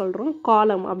நம்ம என்ன சொல்கிறோம்,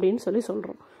 காலம் அப்படின்னு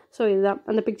சொல்கிறோம். ஸோ இதுதான்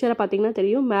அந்த பிக்சரை பார்த்தீங்கன்னா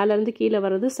தெரியும். மேலேருந்து கீழே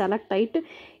வர்றது ஸ்டாலக்டைட்,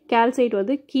 கால்சைட்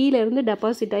வந்து கீழேருந்து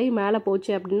டெபாசிட் ஆகி மேலே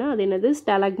போச்சு அப்படின்னா அது என்னது,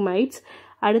 ஸ்டாலக்மைட்ஸ்.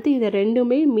 அடுத்து இது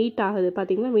ரெண்டுமே மீட் ஆகுது,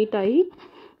 பார்த்தீங்கன்னா மீட் ஆகி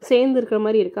சேர்ந்து இருக்கிற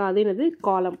மாதிரி இருக்கா, அது என்னது,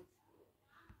 காலம்.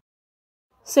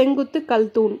 செங்குத்து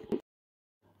கல்தூண்.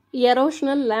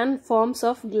 Erosional land forms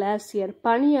of glacier.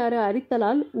 பனியாறு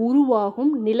அரித்தலால்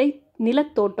உருவாகும்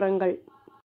நிலத்தோற்றங்கள்.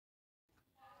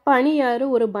 பனியாறு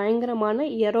ஒரு பயங்கரமான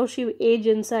எரோசிவ்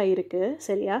ஏஜென்ட்ஸாக இருக்குது.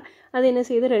 சரியா, அது என்ன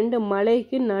செய்யுது, 2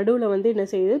 மலைக்கு நடுவில் வந்து என்ன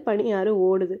செய்யுது, பனியாறு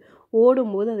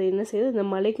ஓடும்போது அது என்ன செய்யுது, அந்த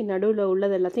மலைக்கு நடுவில்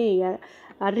உள்ளது எல்லாத்தையும்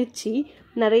அரிச்சு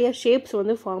நிறைய ஷேப்ஸ்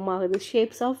வந்து ஃபார்ம் ஆகுது.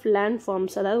 ஷேப்ஸ் ஆஃப் லேண்ட்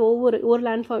ஃபார்ம்ஸ், அதாவது ஒரு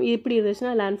லேண்ட் ஃபார்ம் இப்படி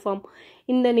இருந்துச்சுன்னா லேண்ட் ஃபார்ம்,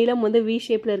 இந்த நிலம் வந்து வி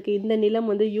ஷேப்பில் இருக்குது, இந்த நிலம்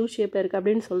வந்து யூ ஷேப்பில் இருக்குது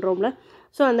அப்படின்னு சொல்கிறோம்ல.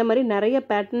 ஸோ அந்த மாதிரி நிறைய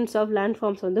பேட்டர்ன்ஸ் ஆஃப் லேண்ட்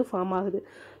ஃபார்ம்ஸ் வந்து ஃபார்ம் ஆகுது.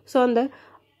 ஸோ அந்த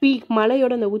பீக்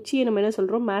மலையோட அந்த உச்சியை நம்ம என்ன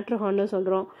சொல்கிறோம், மேட்ரஹான்னு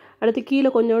சொல்கிறோம். அடுத்து கீழே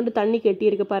கொஞ்சோண்டு தண்ணி கெட்டி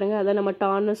இருக்குது பாருங்கள், அதை நம்ம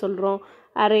டான்னு சொல்கிறோம்.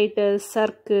 அரேட்டு,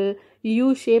 சர்க்கு, யூ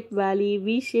ஷேப் வேலி,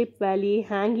 வி ஷேப் வேலி,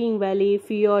 ஹேங்கிங் வேலி,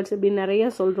 ஃபியார்ட்ஸ் இப்படி நிறையா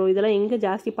சொல்கிறோம். இதெல்லாம் எங்கே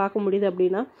ஜாஸ்தி பார்க்க முடியுது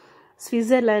அப்படின்னா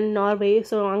ஸ்விட்சர்லாந்து, நார்வே.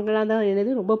 ஸோ அங்கெல்லாம் தான்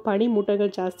என்னது ரொம்ப பனி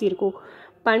மூட்டைகள் ஜாஸ்தி இருக்கும்.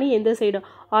 பனி எந்த சைடு,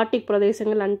 ஆர்டிக்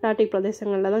பிரதேசங்கள், அண்டார்டிக்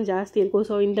பிரதேசங்களில் தான் ஜாஸ்தி இருக்கும்.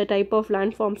 ஸோ இந்த டைப் ஆஃப்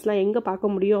லேண்ட் ஃபார்ம்ஸ்லாம் எங்கே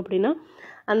பார்க்க முடியும் அப்படின்னா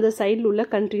அந்த சைடில் உள்ள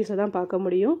கண்ட்ரீஸை தான் பார்க்க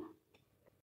முடியும்.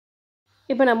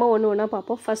 இப்போ நம்ம ஒன்று ஒன்றா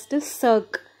பார்ப்போம். ஃபஸ்ட்டு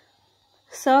சர்க்.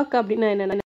 சர்க் அப்படின்னா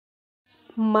என்னென்னா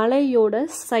மலையோட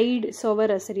சைடு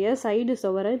சுவரை, சரியா, சைடு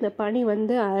சுவரை இந்த பனி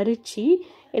வந்து அரிச்சு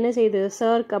என்ன செய்யுது,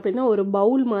 சர்க் அப்படின்னா ஒரு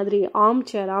பவுல் மாதிரி,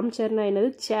 ஆம்சேர்னா என்னது,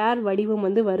 சேர் வடிவம்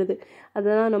வந்து வருது.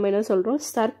 அதெல்லாம் நம்ம என்ன சொல்கிறோம்,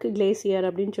 சர்க் கிளேசியர்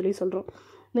அப்படின்னு சொல்லி சொல்கிறோம்.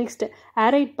 நெக்ஸ்ட்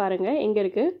ஏரைட் பாருங்கள் எங்கே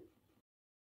இருக்குது.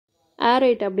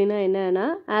 ஏரைட் அப்படின்னா என்னன்னா,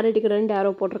 ஏரைட்டுக்கு 2 ஆரோ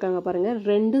போட்டிருக்காங்க பாருங்கள்,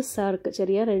 2 சர்க்கு,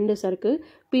 சரியா, 2 சர்க்கு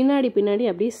பின்னாடி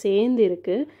அப்படியே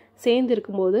சேர்ந்து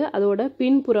இருக்கும்போது அதோட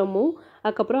பின்புறமும்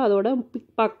அதுக்கப்புறம் அதோட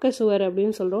பக்க சுவர்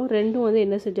அப்படின்னு சொல்கிறோம். ரெண்டும் வந்து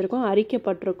என்ன செஞ்சுருக்கோம்,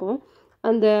 அரிக்கப்பட்டிருக்கோம்.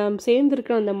 அந்த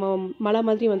சேர்ந்துருக்கிற அந்த மலை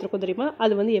மாதிரி வந்திருக்கும் தெரியுமா,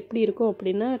 அது வந்து எப்படி இருக்கும்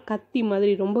அப்படின்னா கத்தி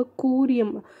மாதிரி ரொம்ப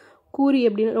கூரி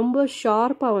அப்படின்னா ரொம்ப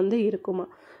ஷார்ப்பாக வந்து இருக்குமா.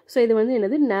 ஸோ இது வந்து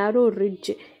என்னது, நேரோ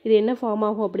ரிட்ஜ். இது என்ன ஃபார்ம்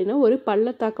ஆகும் அப்படின்னா ஒரு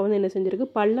பள்ளத்தாக்கம் வந்து என்ன செஞ்சுருக்கு,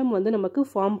 பள்ளம் வந்து நமக்கு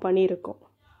ஃபார்ம் பண்ணியிருக்கோம்.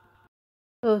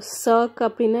 ஸோ சர்க்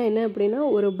அப்படின்னா என்ன அப்படின்னா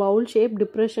ஒரு பவுல் ஷேப்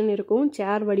டிப்ரெஷன் இருக்கும்,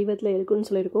 சேர் வடிவத்தில் இருக்குன்னு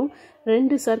சொல்லியிருக்கோம்.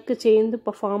 2 சர்க்கு சேர்ந்து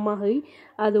இப்போ ஃபார்ம் ஆகி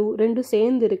அது 2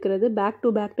 சேர்ந்து இருக்கிறது பேக்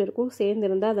டு பேக் இருக்கும். சேர்ந்து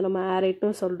இருந்தால் அதை நம்ம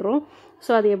ஏரைட்னு சொல்கிறோம்.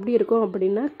 ஸோ அது எப்படி இருக்கும்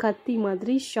அப்படின்னா கத்தி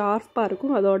மாதிரி ஷார்ப்பாக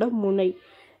இருக்கும் அதோட முனை.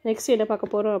 நெக்ஸ்ட் என்ன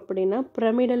பார்க்க போகிறோம் அப்படின்னா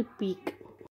பிரமிடல் பீக்,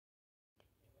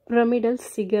 பிரமிடல்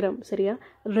சிகரம், சரியா.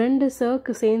 2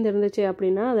 சர்க்கு சேர்ந்து இருந்துச்சு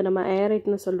அப்படின்னா அதை நம்ம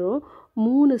ஏரைட்னு சொல்கிறோம்.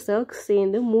 3 சர்க்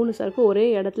சேர்ந்து 3 சர்க்கு ஒரே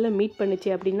இடத்துல மீட் பண்ணிச்சு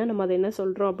அப்படின்னா நம்ம அதை என்ன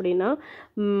சொல்கிறோம் அப்படின்னா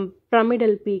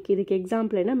பிரமிடல் பீக். இதுக்கு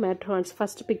எக்ஸாம்பிள் என்ன, மேட்ரஹான்ஸ்.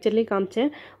 ஃபஸ்ட் பிக்சர்லேயே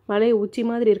காமிச்சேன், மலை உச்சி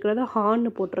மாதிரி இருக்கிறத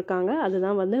ஹார்ன்னு போட்டிருக்காங்க,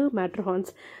 அதுதான் வந்து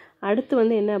மேட்ரஹான்ஸ். அடுத்து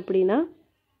வந்து என்ன அப்படின்னா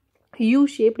யூ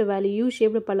ஷேப்டு வேலி, யூ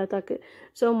ஷேப்டு பள்ளத்தாக்கு.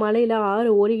 ஸோ மலையில் ஆறு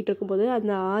ஓடிக்கிட்டு இருக்கும்போது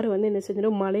அந்த ஆறு வந்து என்ன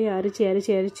செஞ்சிடும், மலையை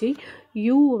அரிச்சு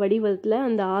யூ வடிவத்தில்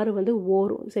அந்த ஆறு வந்து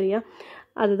ஓடும், சரியா.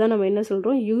 அதுதான் நம்ம என்ன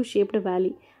சொல்கிறோம், யூ ஷேப்டு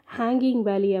வேலி. ஹேங்கிங்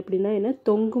வேலி அப்படின்னா என்ன,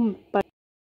 தொங்கும்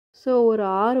ஸோ ஒரு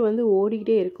ஆறு வந்து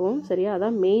ஓடிக்கிட்டே இருக்கும், சரியா,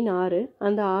 அதான் மெயின் ஆறு.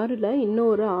 அந்த ஆறில்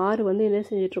இன்னொரு ஆறு வந்து என்ன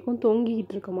செஞ்சிட்ருக்கோம்,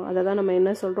 தொங்கிக்கிட்டு இருக்கோமா, அதை தான் நம்ம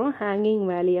என்ன சொல்கிறோம், ஹேங்கிங்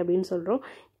வேலி அப்படின்னு சொல்கிறோம்.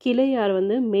 கிளை ஆறு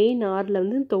வந்து மெயின் ஆறில்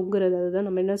வந்து தொங்குறது, அதுதான்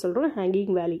நம்ம என்ன சொல்கிறோம்,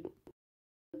 ஹேங்கிங் வேலி.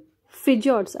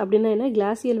 ஃபிஜார்ட்ஸ் அப்படின்னா என்ன,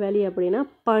 கிளாசியல் வேலி அப்படின்னா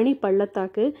பனி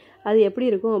பள்ளத்தாக்கு. அது எப்படி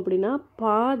இருக்கும் அப்படின்னா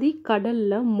பாதி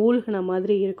கடலில் மூழ்கின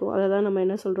மாதிரி இருக்கும், அதை தான் நம்ம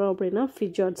என்ன சொல்கிறோம் அப்படின்னா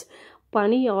ஃபிஜார்ட்ஸ்.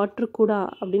 பனி ஆற்றுக்கூடா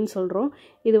அப்படின்னு சொல்கிறோம்.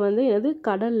 இது வந்து என்னது,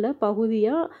 கடலில்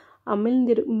பகுதியாக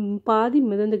பாதி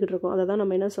மிதந்துக்கிட்டு இருக்கும், அதை தான்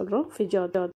நம்ம என்ன சொல்கிறோம்,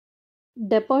 ஃபிஜார்ட்.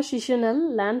 டெபாசிஷனல்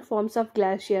லேண்ட் ஃபார்ம்ஸ் ஆஃப்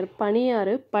கிளாசியர்,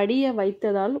 பனியாறு படிய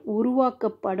வைத்ததால்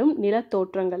உருவாக்கப்படும்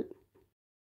நிலத்தோற்றங்கள்.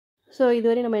 ஸோ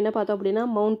இதுவரை நம்ம என்ன பார்த்தோம் அப்படின்னா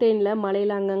மவுண்டெயினில்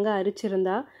மலையில் அங்கங்கே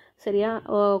அரிச்சிருந்தா, சரியா,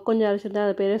 கொஞ்சம் அரிச்சிருந்தா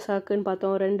அது பேர் சர்க்குன்னு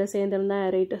பார்த்தோம். 2 சேர்ந்துருந்தா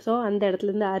ரைட்டு. ஸோ அந்த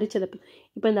இடத்துலேருந்து அரிச்சதை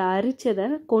இப்போ இந்த அரிச்சதை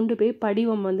கொண்டு போய்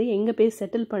படிவம் வந்து எங்கே போய்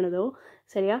செட்டில் பண்ணுதோ,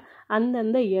 சரியா,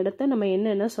 அந்தந்த இடத்த நம்ம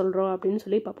என்னென்ன சொல்கிறோம் அப்படின்னு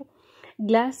சொல்லி பார்ப்போம்.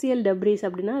 கிளாசியல் டெப்ரீஸ்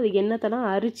அப்படின்னா அது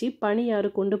என்னத்தெல்லாம் அரிச்சு பனியாறு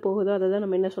கொண்டு போகுதோ அதை தான்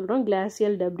நம்ம என்ன சொல்கிறோம்,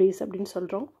 கிளாசியல் டெப்ரீஸ் அப்படின்னு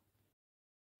சொல்கிறோம்.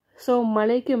 ஸோ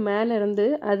மலைக்கு மேலே இருந்து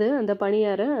அது அந்த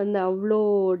பனியாறு அந்த அவ்வளோ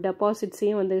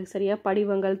டெபாசிட்ஸையும் வந்து சரியா,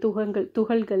 படிவங்கள்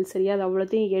துகள்கள் சரியா, அது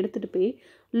அவ்வளோத்தையும் எடுத்துகிட்டு போய்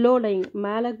லோ லையிங்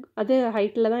மேலே, அது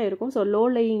ஹைட்டில் தான் இருக்கும். ஸோ லோ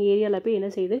லையிங் ஏரியாவில் போய் என்ன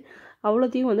செய்யுது,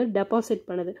 அவ்வளோத்தையும் வந்து டெபாசிட்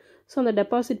பண்ணுது. ஸோ அந்த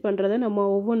டெபாசிட் பண்ணுறதை நம்ம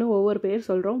ஒவ்வொரு பேர்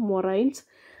சொல்கிறோம். Moraines,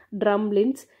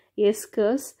 ட்ரம்லின்ஸ்,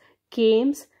 எஸ்கர்ஸ்,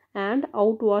 games and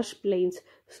out wash planes.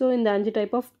 So இந்த 5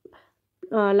 டைப் ஆஃப்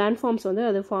லேண்ட் ஃபார்ம்ஸ் வந்து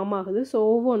அது ஃபார்ம் ஆகுது. ஸோ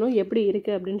ஒவ்வொன்றும் எப்படி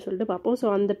இருக்குது அப்படின்னு சொல்லிட்டு பார்ப்போம். ஸோ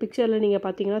அந்த பிக்சரில் நீங்கள்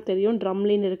பார்த்தீங்கன்னா தெரியும்,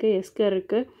 ட்ரம்லின் இருக்குது, எஸ்கர்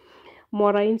இருக்குது,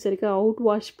 மொரைன்ஸ் இருக்குது, அவுட்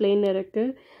வாஷ் பிளெயின்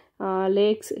இருக்குது,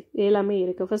 லேக்ஸ் எல்லாமே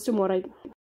இருக்குது. ஃபஸ்ட்டு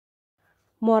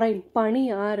மொரைன் பனி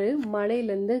ஆறு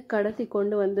மலையிலேருந்து கடத்தி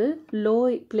கொண்டு வந்து லோ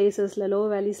பிளேசஸில், லோ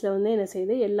வேலிஸில் வந்து என்ன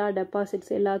செய்யுது, எல்லா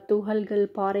டெபாசிட்ஸ், எல்லா துகள்கள்,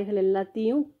 பாறைகள்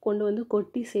எல்லாத்தையும் கொண்டு வந்து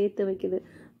கொட்டி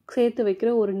சேர்த்து வைக்கிற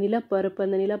ஒரு நிலப்பரப்பு.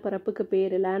 அந்த நிலப்பரப்புக்கு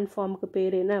பேர், லேண்ட் ஃபார்முக்கு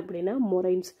பேர் என்ன அப்படின்னா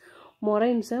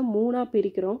மொரைன்ஸை 3ஆக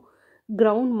பிரிக்கிறோம்.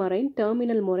 Ground moraine,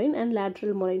 terminal moraine and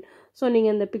lateral moraine. So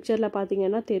நீங்கள் இந்த பிக்சரில்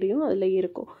பார்த்தீங்கன்னா தெரியும், அதில்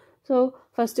இருக்கும். ஸோ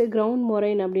ஃபஸ்ட்டு கிரவுண்ட்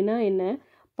மொரைன் அப்படின்னா என்ன,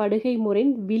 படுகை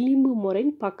மொரைன், விளிம்பு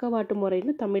மொரைன், பக்கவாட்டு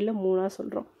மொரைன்னு தமிழில் 3ஆக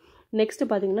சொல்கிறோம். நெக்ஸ்ட்டு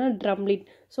பார்த்தீங்கன்னா ட்ரம்லின்.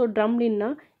 ஸோ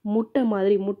ட்ரம்லின்னா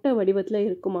முட்டை வடிவத்தில்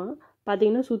இருக்குமா.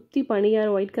 பார்த்தீங்கன்னா சுற்றி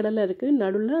பனியாறு ஒயிட் கலரில் இருக்குது,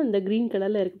 நடுவில் அந்த க்ரீன்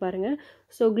கலரில் இருக்குது பாருங்கள்.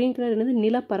 ஸோ க்ரீன் கலர் என்னது,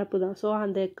 நிலப்பரப்பு தான். ஸோ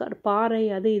அந்த பாறை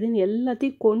அது இதுன்னு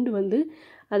எல்லாத்தையும் கொண்டு வந்து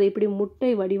அது இப்படி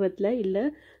முட்டை வடிவத்தில் இல்லை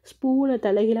ஸ்பூனை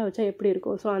தலைகீழாக வச்சா எப்படி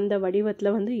இருக்கும், ஸோ அந்த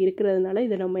வடிவத்தில் வந்து இருக்கிறதுனால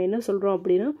இதை நம்ம என்ன சொல்கிறோம்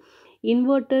அப்படின்னா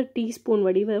இன்வெர்டட் டீஸ்பூன்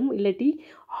வடிவம், இல்லாட்டி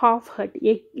ஹாஃப் ஹட்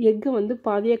எக்கை வந்து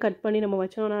பாதியாக கட் பண்ணி நம்ம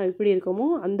வச்சோம்னா எப்படி இருக்குமோ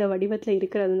அந்த வடிவத்தில்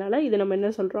இருக்கிறதுனால இதை நம்ம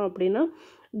என்ன சொல்கிறோம் அப்படின்னா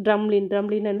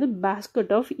ட்ரம்லின் வந்து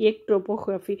பேஸ்கட் ஆஃப் எக்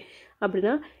டோபோகிராஃபி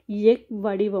அப்படின்னா எக்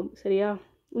வடிவம். சரியா?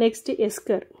 நெக்ஸ்ட்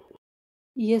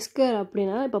எஸ்கர்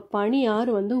அப்படின்னா இப்போ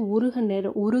பனியாறு வந்து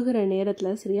உருகிற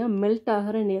நேரத்தில், சரியா, மெல்ட்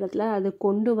ஆகிற நேரத்தில் அது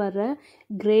கொண்டு வர்ற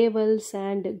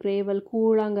கிரேவல்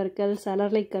கூழாங்கற்கள்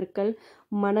சலர்லை கற்கள்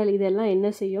மணல் இதெல்லாம் என்ன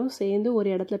செய்யும், சேர்ந்து ஒரு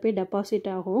இடத்துல போய்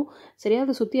டெபாசிட் ஆகும். சரியா?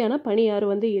 அதை சுற்றியான பனியாறு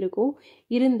வந்து இருக்கும்.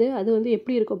 இருந்து அது வந்து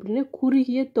எப்படி இருக்கும் அப்படின்னா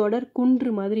குறுகிய தொடர்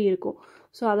குன்று மாதிரி இருக்கும்.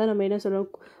 ஸோ அதை நம்ம என்ன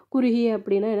சொல்கிறோம், குறுகிய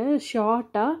அப்படின்னா என்ன,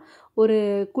 ஷார்ட்டாக ஒரு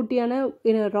குட்டியான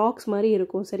ராக்ஸ் மாதிரி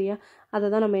இருக்கும். சரியா? அதை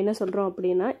தான் நம்ம என்ன சொல்கிறோம்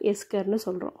அப்படின்னா எஸ்கர்னு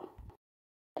சொல்கிறோம்.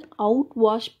 அவுட்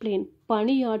வாஷ் பிளேன்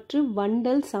பனியாற்று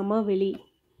வண்டல் சமவெளி.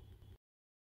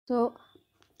 ஸோ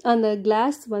அந்த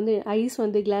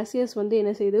கிளாசியர்ஸ் வந்து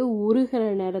என்ன செய்யுது, உருகிற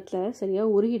நேரத்தில், சரியா,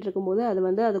 உருகிட்டு இருக்கும்போது அது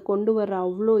வந்து அதை கொண்டு வர்ற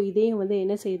அவ்வளோ இதையும் வந்து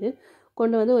என்ன செய்யுது,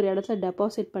 கொண்டு வந்து ஒரு இடத்துல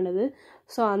டெபாசிட் பண்ணுது.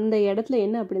 ஸோ அந்த இடத்துல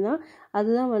என்ன அப்படின்னா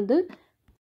அதுதான் வந்து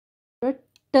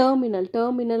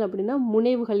டெர்மினல் அப்படின்னா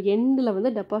முனைவுகள் எண்டில் வந்து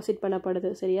டெபாசிட் பண்ணப்படுது.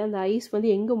 சரியா? அந்த ஐஸ் வந்து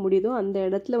எங்கே முடியுதோ அந்த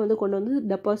இடத்துல வந்து கொண்டு வந்து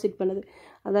டெபாசிட் பண்ணுது.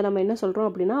 அதை நம்ம என்ன சொல்கிறோம்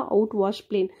அப்படின்னா அவுட் வாஷ்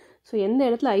பிளேன். ஸோ எந்த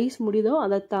இடத்துல ஐஸ் முடியுதோ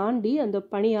அதை தாண்டி அந்த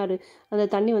பனியாறு அந்த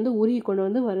தண்ணி வந்து உருகி கொண்டு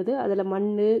வந்து வருது. அதில் மண்,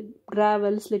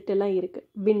 கிராவல், ஸ்லிட் எல்லாம்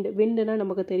இருக்குது. விண்டுனா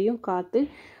நமக்கு தெரியும் காற்று.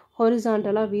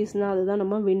 ஹொரிசாண்டலாக வீசினா அதுதான்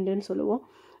நம்ம விண்டுன்னு சொல்லுவோம்.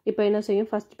 இப்போ என்ன செய்யும்,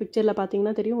 ஃபஸ்ட் பிக்சரில்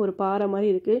பார்த்தீங்கன்னா தெரியும், ஒரு பாறை மாதிரி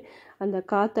இருக்குது. அந்த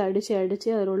காற்றை அடித்து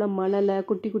அதில் உள்ள மணலை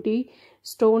குட்டி குட்டி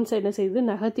ஸ்டோன்ஸை என்ன செய்யுது,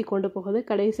 நகர்த்தி கொண்டு போகுது.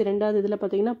 கடைசி 2வது இதில்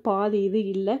பார்த்தீங்கன்னா பாதி இது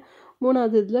இல்லை,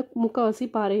 3வது இதில் முக்கால்வாசி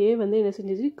பாறையே வந்து என்ன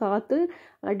செஞ்சிச்சு, காற்று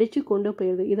அடித்து கொண்டு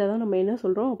போயிடுது. இதை தான் நம்ம என்ன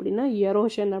சொல்கிறோம் அப்படின்னா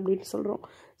எரோஷன் அப்படின்னு சொல்கிறோம்.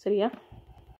 சரியா?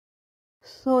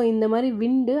 ஸோ இந்த மாதிரி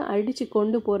விண்டு அடித்து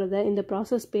கொண்டு போகிறத இந்த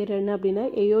ப்ராசஸ் பேர் என்ன அப்படின்னா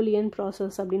எயோலியன்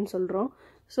ப்ராசஸ் அப்படின்னு சொல்கிறோம்.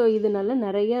 ஸோ இதனால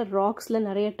நிறைய ராக்ஸில்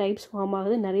நிறைய டைப்ஸ் ஃபார்ம்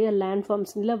ஆகுது, நிறைய லேண்ட்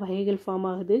ஃபார்ம்ஸில் வகைகள் ஃபார்ம்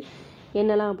ஆகுது.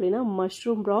 என்னெல்லாம் அப்படின்னா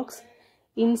மஷ்ரூம் ராக்ஸ்,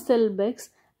 இன்செல்பெக்ஸ்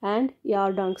அண்ட்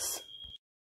யார்டாங்ஸ்.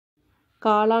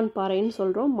 காளான் பாறைன்னு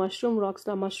சொல்கிறோம். மஷ்ரூம் ராக்ஸ்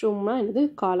தான். மஷ்ரூம்னா என்னது,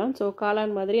 காளான். ஸோ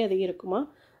காளான் மாதிரி அது இருக்குமா.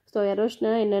 ஸோ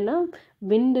எரோஷனா என்னென்னா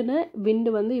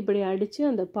விண்டு வந்து இப்படி அடித்து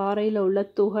அந்த பாறையில் உள்ள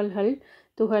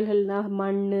துகள்கள்னா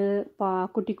மண்,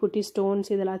 குட்டி குட்டி ஸ்டோன்ஸ்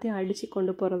இது எல்லாத்தையும் அடித்து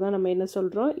கொண்டு போகிறது தான் நம்ம என்ன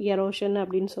சொல்கிறோம் எரோஷன்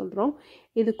அப்படின்னு சொல்கிறோம்.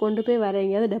 இது கொண்டு போய் வேறு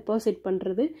எங்கேயாவது டெபாசிட்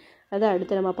பண்ணுறது, அதை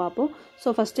அடுத்து நம்ம பார்ப்போம்.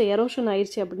 ஸோ ஃபஸ்ட்டு எரோஷன்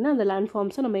ஆயிடுச்சு அப்படின்னா அந்த லேண்ட்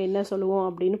ஃபார்ம்ஸை நம்ம என்ன சொல்லுவோம்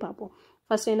அப்படின்னு பார்ப்போம்.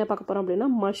 ஃபஸ்ட்டு என்ன பார்க்க போகிறோம் அப்படின்னா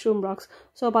மஷ்ரூம் ராக்ஸ்.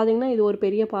 ஸோ பார்த்திங்கன்னா இது ஒரு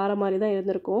பெரிய பாறை மாதிரி தான்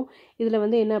இருந்திருக்கும். இதில்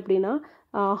வந்து என்ன அப்படின்னா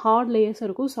ஹார்ட் லேயர்ஸும்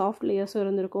இருக்கும், சாஃப்ட் லேயர்ஸும்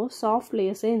இருந்திருக்கும். சாஃப்ட்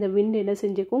லேயர்ஸை இந்த விண்டு என்ன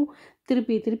செஞ்சுக்கும்,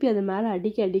 திருப்பி அது மேலே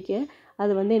அடிக்க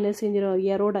அது வந்து என்ன செஞ்சிடும்,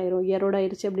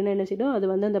 எரோடாயிருச்சு அப்படின்னா என்ன செய்யும், அது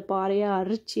வந்து அந்த பாறையை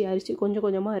அரிச்சு கொஞ்சம்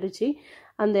கொஞ்சமாக அரிச்சு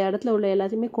அந்த இடத்துல உள்ள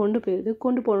எல்லாத்தையுமே கொண்டு போயிடுது.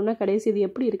 கொண்டு போனோம்னா கடைசி இது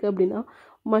எப்படி இருக்குது அப்படின்னா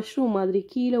மஷ்ரூம் மாதிரி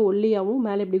கீழே ஒல்லியாகவும்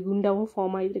மேலே இப்படி குண்டாகவும்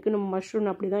ஃபார்ம் ஆகிருக்கு. நம்ம மஷ்ரூம்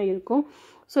அப்படி தான் இருக்கும்.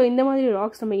 ஸோ இந்த மாதிரி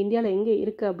ராக்ஸ் நம்ம இந்தியாவில் எங்கே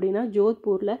இருக்குது அப்படின்னா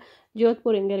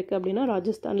ஜோத்பூர் எங்கே இருக்குது அப்படின்னா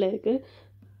ராஜஸ்தானில் இருக்குது.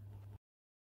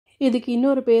 இதுக்கு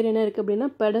இன்னொரு பேர் என்ன இருக்குது அப்படின்னா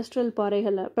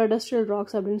பெடஸ்ட்ரல்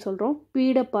ராக்ஸ் அப்படின்னு சொல்கிறோம்,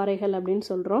 பீடப்பாறைகள் அப்படின்னு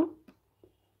சொல்கிறோம்.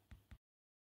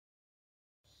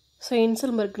 So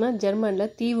இன்சல்பர்க்னா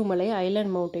ஜெர்மனில் தீவுமலை,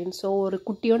 island mountain. ஸோ ஒரு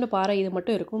குட்டியோட பாறை இது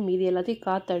மட்டும் இருக்கும், மீதி எல்லாத்தையும்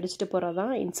காற்று அடிச்சுட்டு போகிறது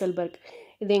தான் இன்சல்பர்க்.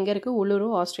 இது எங்கே இருக்குது, உலுரு,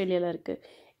 ஆஸ்திரேலியாவில் இருக்குது.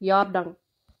 யார்டாங்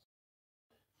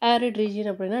ஆரிட் ரீஜியன்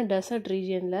அப்படின்னா டெசர்ட்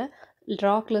ரீஜியனில்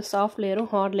ராக்கில் சாஃப்ட் லேயரும்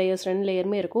ஹார்ட் லேயர்ஸ் 2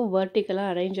 லேயருமே இருக்கும்.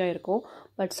 வெர்டிக்கலாக அரேஞ்ச் ஆகிருக்கும்.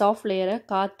 பட் சாஃப்ட் லேயரை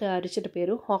காற்று அரிச்சிட்டு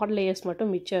போயிடும், ஹார்ட் லேயர்ஸ்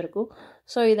மட்டும் மிச்சம் இருக்கும்.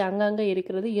 ஸோ இது அங்கங்கே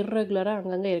இருக்கிறது, இர்ரெகுலராக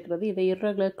அங்கங்கே இருக்கிறது. இதை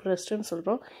இர்ரெகுலர் கிரஸ்ட்னு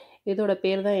சொல்கிறோம். இதோட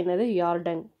பேர் தான் என்னது,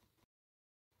 யார்டங்.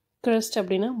 கிரஸ்ட்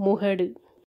அப்படின்னா முகடு.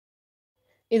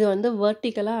 இது வந்து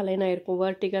வெர்டிக்கலாக அலைன் ஆகிருக்கும்.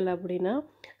 வெர்டிக்கல் அப்படின்னா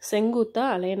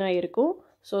செங்குத்தாக அலைன் ஆகிருக்கும்.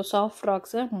 ஸோ சாஃப்ட்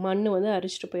ராக்ஸை மண் வந்து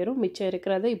அரிச்சிட்டு போயிடும், மிச்சம்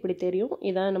இருக்கிறது இப்படி தெரியும்.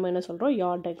 இதான் நம்ம என்ன சொல்கிறோம்,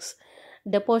 யார்டங்ஸ்.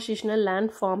 டெபாசிஷனல்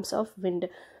land forms of wind.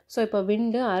 So இப்போ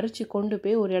விண்டு அரிச்சு கொண்டு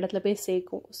போய் ஒரு இடத்துல போய்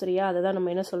சேர்க்கும். சரியா? அதை தான்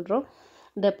நம்ம என்ன சொல்கிறோம்,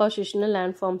 டெபாசிஷனல்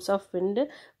லேண்ட் ஃபார்ம்ஸ் ஆஃப் விண்டு.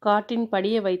 காற்றின்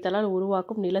படியை வைத்தலால்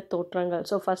உருவாக்கும் நிலத்தோற்றங்கள்.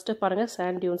 ஸோ ஃபஸ்ட்டு பாருங்கள்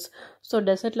சாண்ட் டியூன்ஸ். ஸோ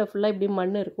டெசர்ட்டில் ஃபுல்லாக இப்படி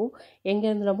மண் இருக்கும், எங்கே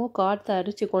இருந்தமோ காற்றை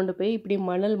அரிச்சு கொண்டு போய் இப்படி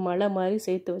மலை மாதிரி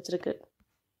சேர்த்து வச்சுருக்கு.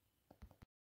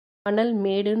 மணல்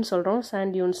மேடுன்னு சொல்கிறோம்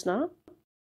சாண்ட் டியூன்ஸ்னால்.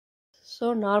 ஸோ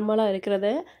நார்மலாக இருக்கிறத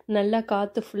நல்லா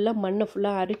காற்று ஃபுல்லாக மண்ணை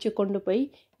ஃபுல்லாக அரிச்சு கொண்டு போய்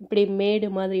இப்படி மேடு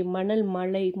மாதிரி மணல்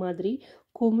மலை மாதிரி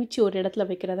குமிச்சு ஒரு இடத்துல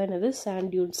வைக்கிறதா என்னது, சாண்ட்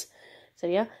டியூன்ஸ்.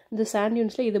 சரியா. இந்த சாண்ட்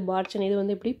டியூன்ஸில் இது பார்ச்சன், இது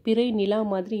வந்து இப்படி பிறை நிலா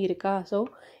மாதிரி இருக்கா. ஸோ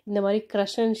இந்த மாதிரி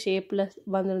க்ரஷன் ஷேப்பில்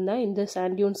வந்திருந்தா இந்த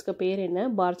சாண்ட் டியூன்ஸ்க்கு பேர் என்ன,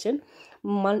 பார்ச்சன்.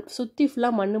 சுற்றி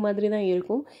ஃபுல்லாக மண் மாதிரி தான்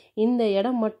இருக்கும். இந்த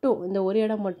இடம் மட்டும், இந்த ஒரு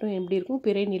இடம் மட்டும் எப்படி இருக்கும்,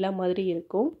 பிறை நிலா மாதிரி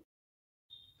இருக்கும்.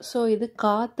 ஸோ இது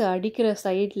காற்று அடிக்கிற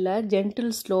சைடில்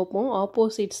ஜென்டில் ஸ்லோப்பும்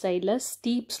ஆப்போசிட் சைடில்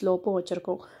ஸ்டீப் ஸ்லோப்பும்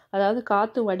வச்சுருக்கோம். அதாவது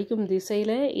காற்று அடிக்கும்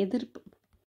திசையில்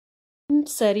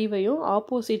சரிவையும்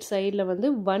ஆப்போசிட் சைடில் வந்து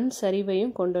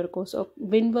சரிவையும் கொண்டு இருக்கும். ஸோ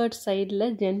விண்வர்ட் சைடில்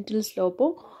ஜென்டில்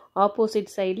ஸ்லோப்பும்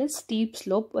ஆப்போசிட் சைடில் ஸ்டீப்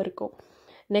ஸ்லோப் இருக்கும்.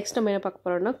 நெக்ஸ்ட் நம்ம என்ன பார்க்க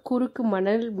போகிறோம்னா குறுக்கு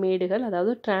மணல் மேடுகள்,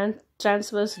 அதாவது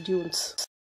டிரான்ஸ்வர்ஸ் டியூன்ஸ்.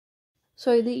 ஸோ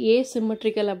இது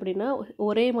ஏசிமெட்ரிக்கல் அப்படின்னா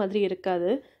ஒரே மாதிரி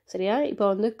இருக்காது, சரியா. இப்போ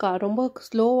வந்து ரொம்ப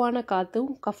ஸ்லோவான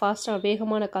காற்றும் ஃபாஸ்ட்டாக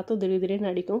வேகமான காற்றும்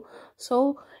திடீர்னு அடிக்கும். ஸோ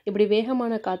இப்படி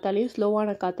வேகமான காற்றாலையும் ஸ்லோவான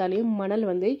காற்றாலையும் மணல்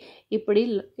வந்து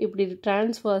இப்படி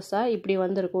டிரான்ஸ்வர்ஸாக இப்படி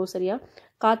வந்திருக்கும், சரியா.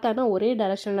 காற்றானா ஒரே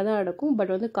டைரக்ஷனில் தான் நடக்கும்,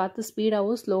 பட் வந்து காற்று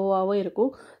ஸ்பீடாகவும் ஸ்லோவாகவும்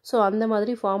இருக்கும். ஸோ அந்த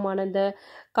மாதிரி ஃபார்ம் ஆன இந்த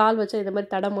கால் வச்சா இந்த மாதிரி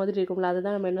தடம் மாதிரி இருக்கும்ல,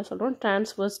 அதுதான் நம்ம என்ன சொல்கிறோம்,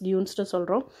 டிரான்ஸ்வர்ஸ் டியூன்ஸ்னு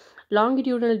சொல்கிறோம்.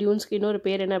 லாங்கிடியூடல் டியூன்ஸ்க்கு இன்னொரு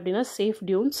பேர் என்ன அப்படின்னா சேஃப்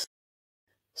டியூன்ஸ்.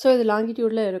 ஸோ இது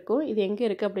லாங்கிடியூடில் இருக்கும். இது எங்கே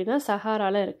இருக்குது அப்படின்னா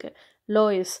சஹாராவில் இருக்குது.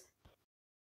 லோயஸ்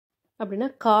அப்படின்னா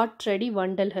காற்றடி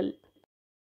வண்டல்கள்.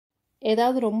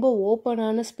 ஏதாவது ரொம்ப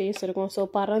ஓப்பனான ஸ்பேஸ் இருக்கும். ஸோ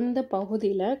பரந்த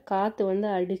பகுதியில் காற்று வந்து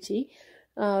அடித்து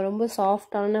ரொம்ப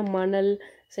சாஃப்டான மணல்,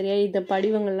 சரியா, இந்த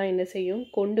படிவங்கள்லாம் என்ன செய்யும்,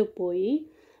 கொண்டு போய்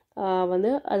வந்து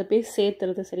அது போய்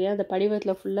சேர்த்துறது, சரியா. அந்த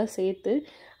படிவத்தில் ஃபுல்லாக சேர்த்து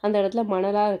அந்த இடத்துல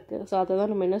மணலாக இருக்குது. ஸோ அதை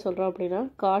தான் நம்ம என்ன சொல்கிறோம் அப்படின்னா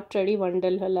காற்றடி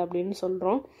வண்டல்கள் அப்படின்னு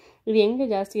சொல்கிறோம். இது எங்கே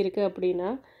ஜாஸ்தி இருக்குது அப்படின்னா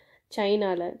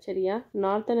சைனாவில், சரியா.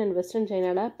 நார்த்தன் அண்ட் வெஸ்டர்ன்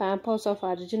சைனாவில், பேம்பாஸ் ஆஃப்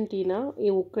அர்ஜென்டினா,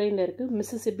 உக்ரைனில் இருக்குது,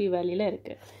 மிசிசிப்பி வேலியில்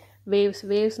இருக்குது.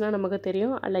 வேவ்ஸ்னால் நமக்கு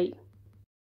தெரியும், அலை.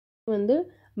 வந்து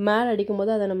மேலே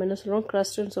அடிக்கும்போது அதை நம்ம என்ன சொல்கிறோம்,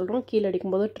 க்ரஸ்ட்னு சொல்கிறோம். கீழே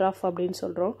அடிக்கும்போது ட்ரஃப் அப்படின்னு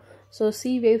சொல்கிறோம். ஸோ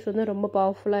சி வேவ்ஸ் வந்து ரொம்ப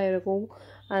பவர்ஃபுல்லாக இருக்கும்,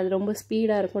 அது ரொம்ப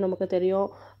ஸ்பீடாக இருக்கும், நமக்கு தெரியும்.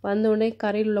 வந்தோடனே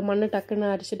கரையில் உள்ள மண்ணை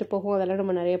டக்குன்னு அடிச்சுட்டு போகும், அதெல்லாம்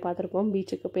நம்ம நிறைய பார்த்துருப்போம்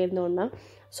பீச்சுக்கு போயிருந்தோன்னா.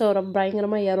 ஸோ ரொம்ப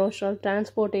பயங்கரமாக எரோஷனல்,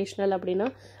 டிரான்ஸ்போர்ட்டேஷனல் அப்படின்னா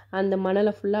அந்த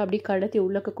மணலை ஃபுல்லாக அப்படி கடத்தி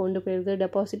உள்ளக்கு கொண்டு போயிடுது,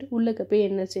 டெபாசிட் உள்ளக்கு போய்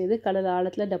என்ன செய்யுது, கடல்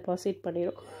ஆழத்தில் டெபாசிட்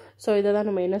பண்ணிடும். ஸோ இதை தான்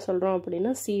நம்ம என்ன சொல்கிறோம்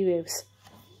அப்படின்னா சி வேவ்ஸ்.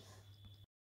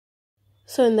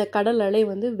 ஸோ இந்த கடல் அலை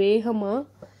வந்து வேகமாக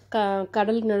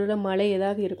கடல் நடுவில் மலை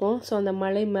ஏதாவது இருக்கும். ஸோ அந்த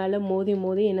மலை மேலே மோதி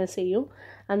மோதி என்ன செய்யும்,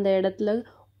 அந்த இடத்துல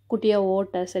குட்டியாக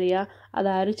ஓட்டை, சரியா, அதை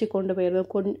அரிச்சு கொண்டு போயிடுது,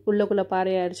 உள்ளக்குள்ளே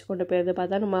பாறையை அரிச்சு கொண்டு போயிடுது.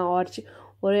 பார்த்தா நம்ம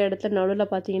ஒரு இடத்துல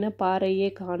நடுவில் பார்த்தீங்கன்னா பாறையே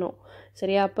காணோம்,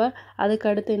 சரியா. அப்போ அதுக்கு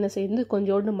அடுத்து என்ன செய்யுது,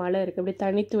 கொஞ்சோண்டு மலை இருக்குது, அப்படி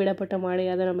தனித்து விடப்பட்ட மலை,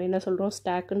 அதை நம்ம என்ன சொல்கிறோம்,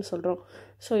 ஸ்டாக்குன்னு சொல்கிறோம்.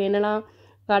 ஸோ என்னெல்லாம்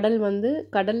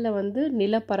கடலில் வந்து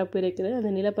நிலப்பரப்பு இருக்குது,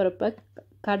 அந்த நிலப்பரப்பை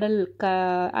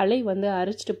அலை வந்து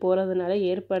அரிச்சிட்டு போகிறதுனால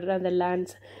ஏற்படுற அந்த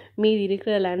லேண்ட்ஸ், மீதி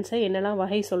இருக்கிற லேண்ட்ஸை என்னெல்லாம்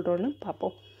வகை சொல்கிறோன்னு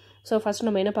பார்ப்போம். ஸோ ஃபஸ்ட்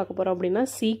நம்ம என்ன பார்க்க போகிறோம் அப்படின்னா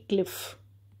சீ கிளிஃப்,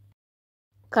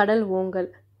 கடல் ஓங்கல்.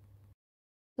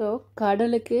 ஸோ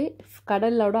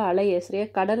கடலோட அலையை, சரியா,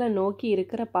 கடலை நோக்கி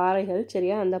இருக்கிற பாறைகள்,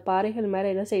 சரியா, அந்த பாறைகள் மேலே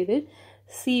என்ன செய்யுது,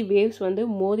 சி வேவ்ஸ் வந்து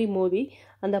மோதி மோதி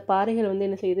அந்த பாறைகள் வந்து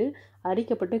என்ன செய்யுது,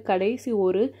 அரிக்கப்பட்டு கடைசி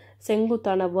ஒரு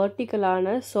செங்குத்தான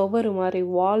வெர்டிக்கலான சுவர் மாதிரி,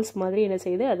 வால்ஸ் மாதிரி என்ன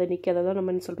செய்யுது, அதை நிற்கிறத தான்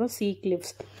நம்ம என்ன சொல்கிறோம், சி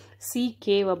கிளிஃப்ஸ். சி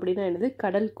கேவ் அப்படின்னா என்னது,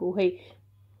 கடல் குகை.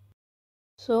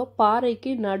 ஸோ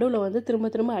பாறைக்கு நடுவில் வந்து திரும்ப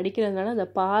திரும்ப அடிக்கிறதுனால அந்த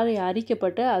பாறை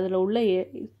அரிக்கப்பட்டு அதில் உள்ள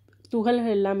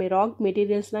துகள்கள் எல்லாமே, ராக்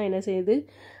மெட்டீரியல்ஸ்லாம் என்ன செய்யுது,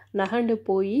 நகண்டு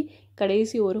போய்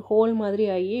கடைசி ஒரு ஹோல் மாதிரி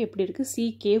ஆகி எப்படி இருக்குது, சி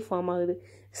கேவ் ஃபார்ம் ஆகுது.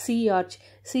 சி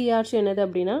ஆர்ச் என்னது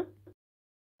அப்படின்னா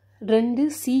 2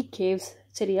 சி கேவ்ஸ்,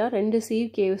 சரியா, 2 சி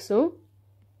கேவ்ஸும்.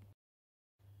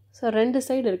 ஸோ 2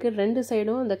 சைடு இருக்குது, 2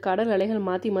 சைடும் அந்த கடல் அலைகள்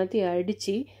மாற்றி மாற்றி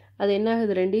அடித்து அது என்ன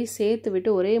ஆகுது, 2ஐயும் சேர்த்து விட்டு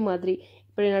ஒரே மாதிரி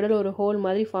இப்படி நடுவில் ஒரு ஹோல்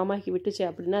மாதிரி ஃபார்ம் ஆக்கி விட்டுச்சு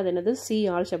அப்படின்னா அது என்னது, சி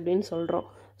ஆர்ச் அப்படின்னு சொல்கிறோம்.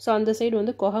 ஸோ அந்த சைடு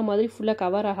வந்து குகை மாதிரி ஃபுல்லாக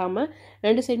கவர் ஆகாமல்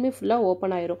 2 சைடுமே ஃபுல்லாக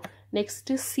ஓப்பன் ஆயிரும்.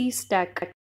 நெக்ஸ்ட்டு சி ஸ்டாக்,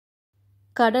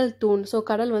 கடல் தூண். ஸோ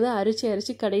கடல் வந்து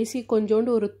அரிச்சு கடைசி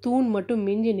கொஞ்சோண்டு ஒரு தூண் மட்டும்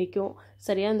மிஞ்சி நிற்கும்,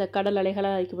 சரியா, அந்த கடல்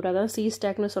அலைகளாக அழைக்கப்படும், அதான் சி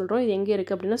ஸ்டாக்னு சொல்கிறோம். இது எங்கே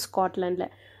இருக்குது அப்படின்னா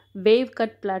ஸ்காட்லாண்டில். வேவ்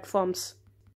கட் பிளாட்ஃபார்ம்ஸ்,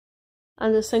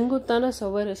 அந்த செங்குத்தான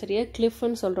சுவர், சரியா,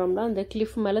 கிளிஃப்னு சொல்கிறோம்னா அந்த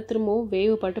கிளிஃப் மேலே திரும்பவும்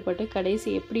வேவ் பட்டு கடைசி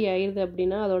எப்படி ஆயிடுது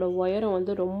அப்படின்னா அதோட உயரம்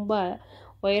வந்து ரொம்ப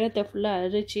உயரத்தை ஃபுல்லாக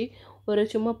அரிச்சு ஒரு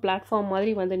சும்மா பிளாட்ஃபார்ம்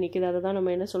மாதிரி வந்து நிற்கிது, அதை தான்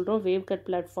நம்ம என்ன சொல்கிறோம், வேவ் கட்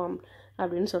பிளாட்ஃபார்ம்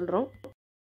அப்படின்னு சொல்கிறோம்.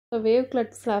 ஸோ வேவ்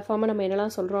கட் பிளாட்ஃபார்மை நம்ம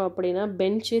என்னெல்லாம் சொல்கிறோம் அப்படின்னா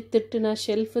பெஞ்சு, திட்டுனா,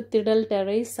 ஷெல்ஃபு, திடல்,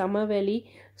 டெரைஸ், சமவெளி.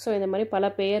 ஸோ இந்த மாதிரி பல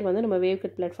பெயர் வந்து நம்ம வேவ்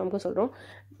கட் பிளாட்ஃபார்முக்கு சொல்கிறோம்.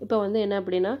 இப்போ வந்து என்ன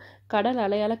அப்படின்னா கடல்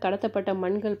அலையால் கடத்தப்பட்ட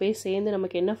மண்கள் போய் சேர்ந்து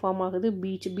நமக்கு என்ன ஃபார்ம் ஆகுது,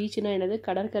 பீச்சுனா என்னது,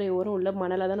 கடற்கரை ஓரம் உள்ள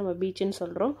மணலை தான் நம்ம பீச்சுன்னு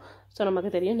சொல்கிறோம். ஸோ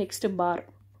நமக்கு தெரியும். நெக்ஸ்ட்டு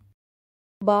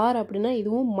பார் அப்படின்னா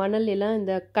இதுவும் மணல் எல்லாம்,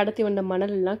 இந்த கடத்தி வந்த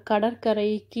மணல் எல்லாம்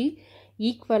கடற்கரைக்கு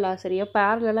ஈக்குவலாக சரியா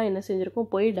பேரலாக என்ன செஞ்சுருக்கும்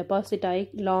போய் டெபாசிட் ஆகி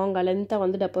லாங்காக லென்த்தாக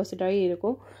வந்து டெபாசிட் ஆகி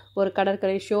இருக்கும் ஒரு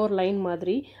கடற்கரை ஷோர் லைன்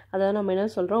மாதிரி. அதாவது நம்ம என்ன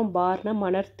சொல்கிறோம், பார்னா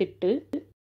மணற்திட்டு,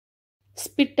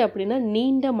 ஸ்பிட் அப்படின்னா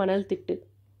நீண்ட மணல் திட்டு.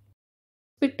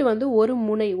 ஸ்பிட் வந்து ஒரு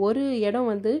முனை, ஒரு இடம்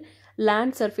வந்து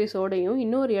லேண்ட் சர்ஃபேஸோடையும்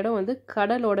இன்னொரு இடம் வந்து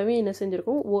கடலோடவே என்ன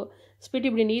செஞ்சுருக்கும். ஸ்பிட்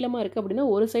இப்படி நீளமாக இருக்குது அப்படின்னா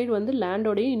ஒரு சைடு வந்து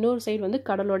லேண்டோடையும் இன்னொரு சைடு வந்து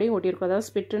கடலோடையும் ஒட்டியிருக்கும். அதாவது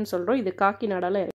ஸ்பிட்டுன்னு சொல்கிறோம். இது காக்கிநாடால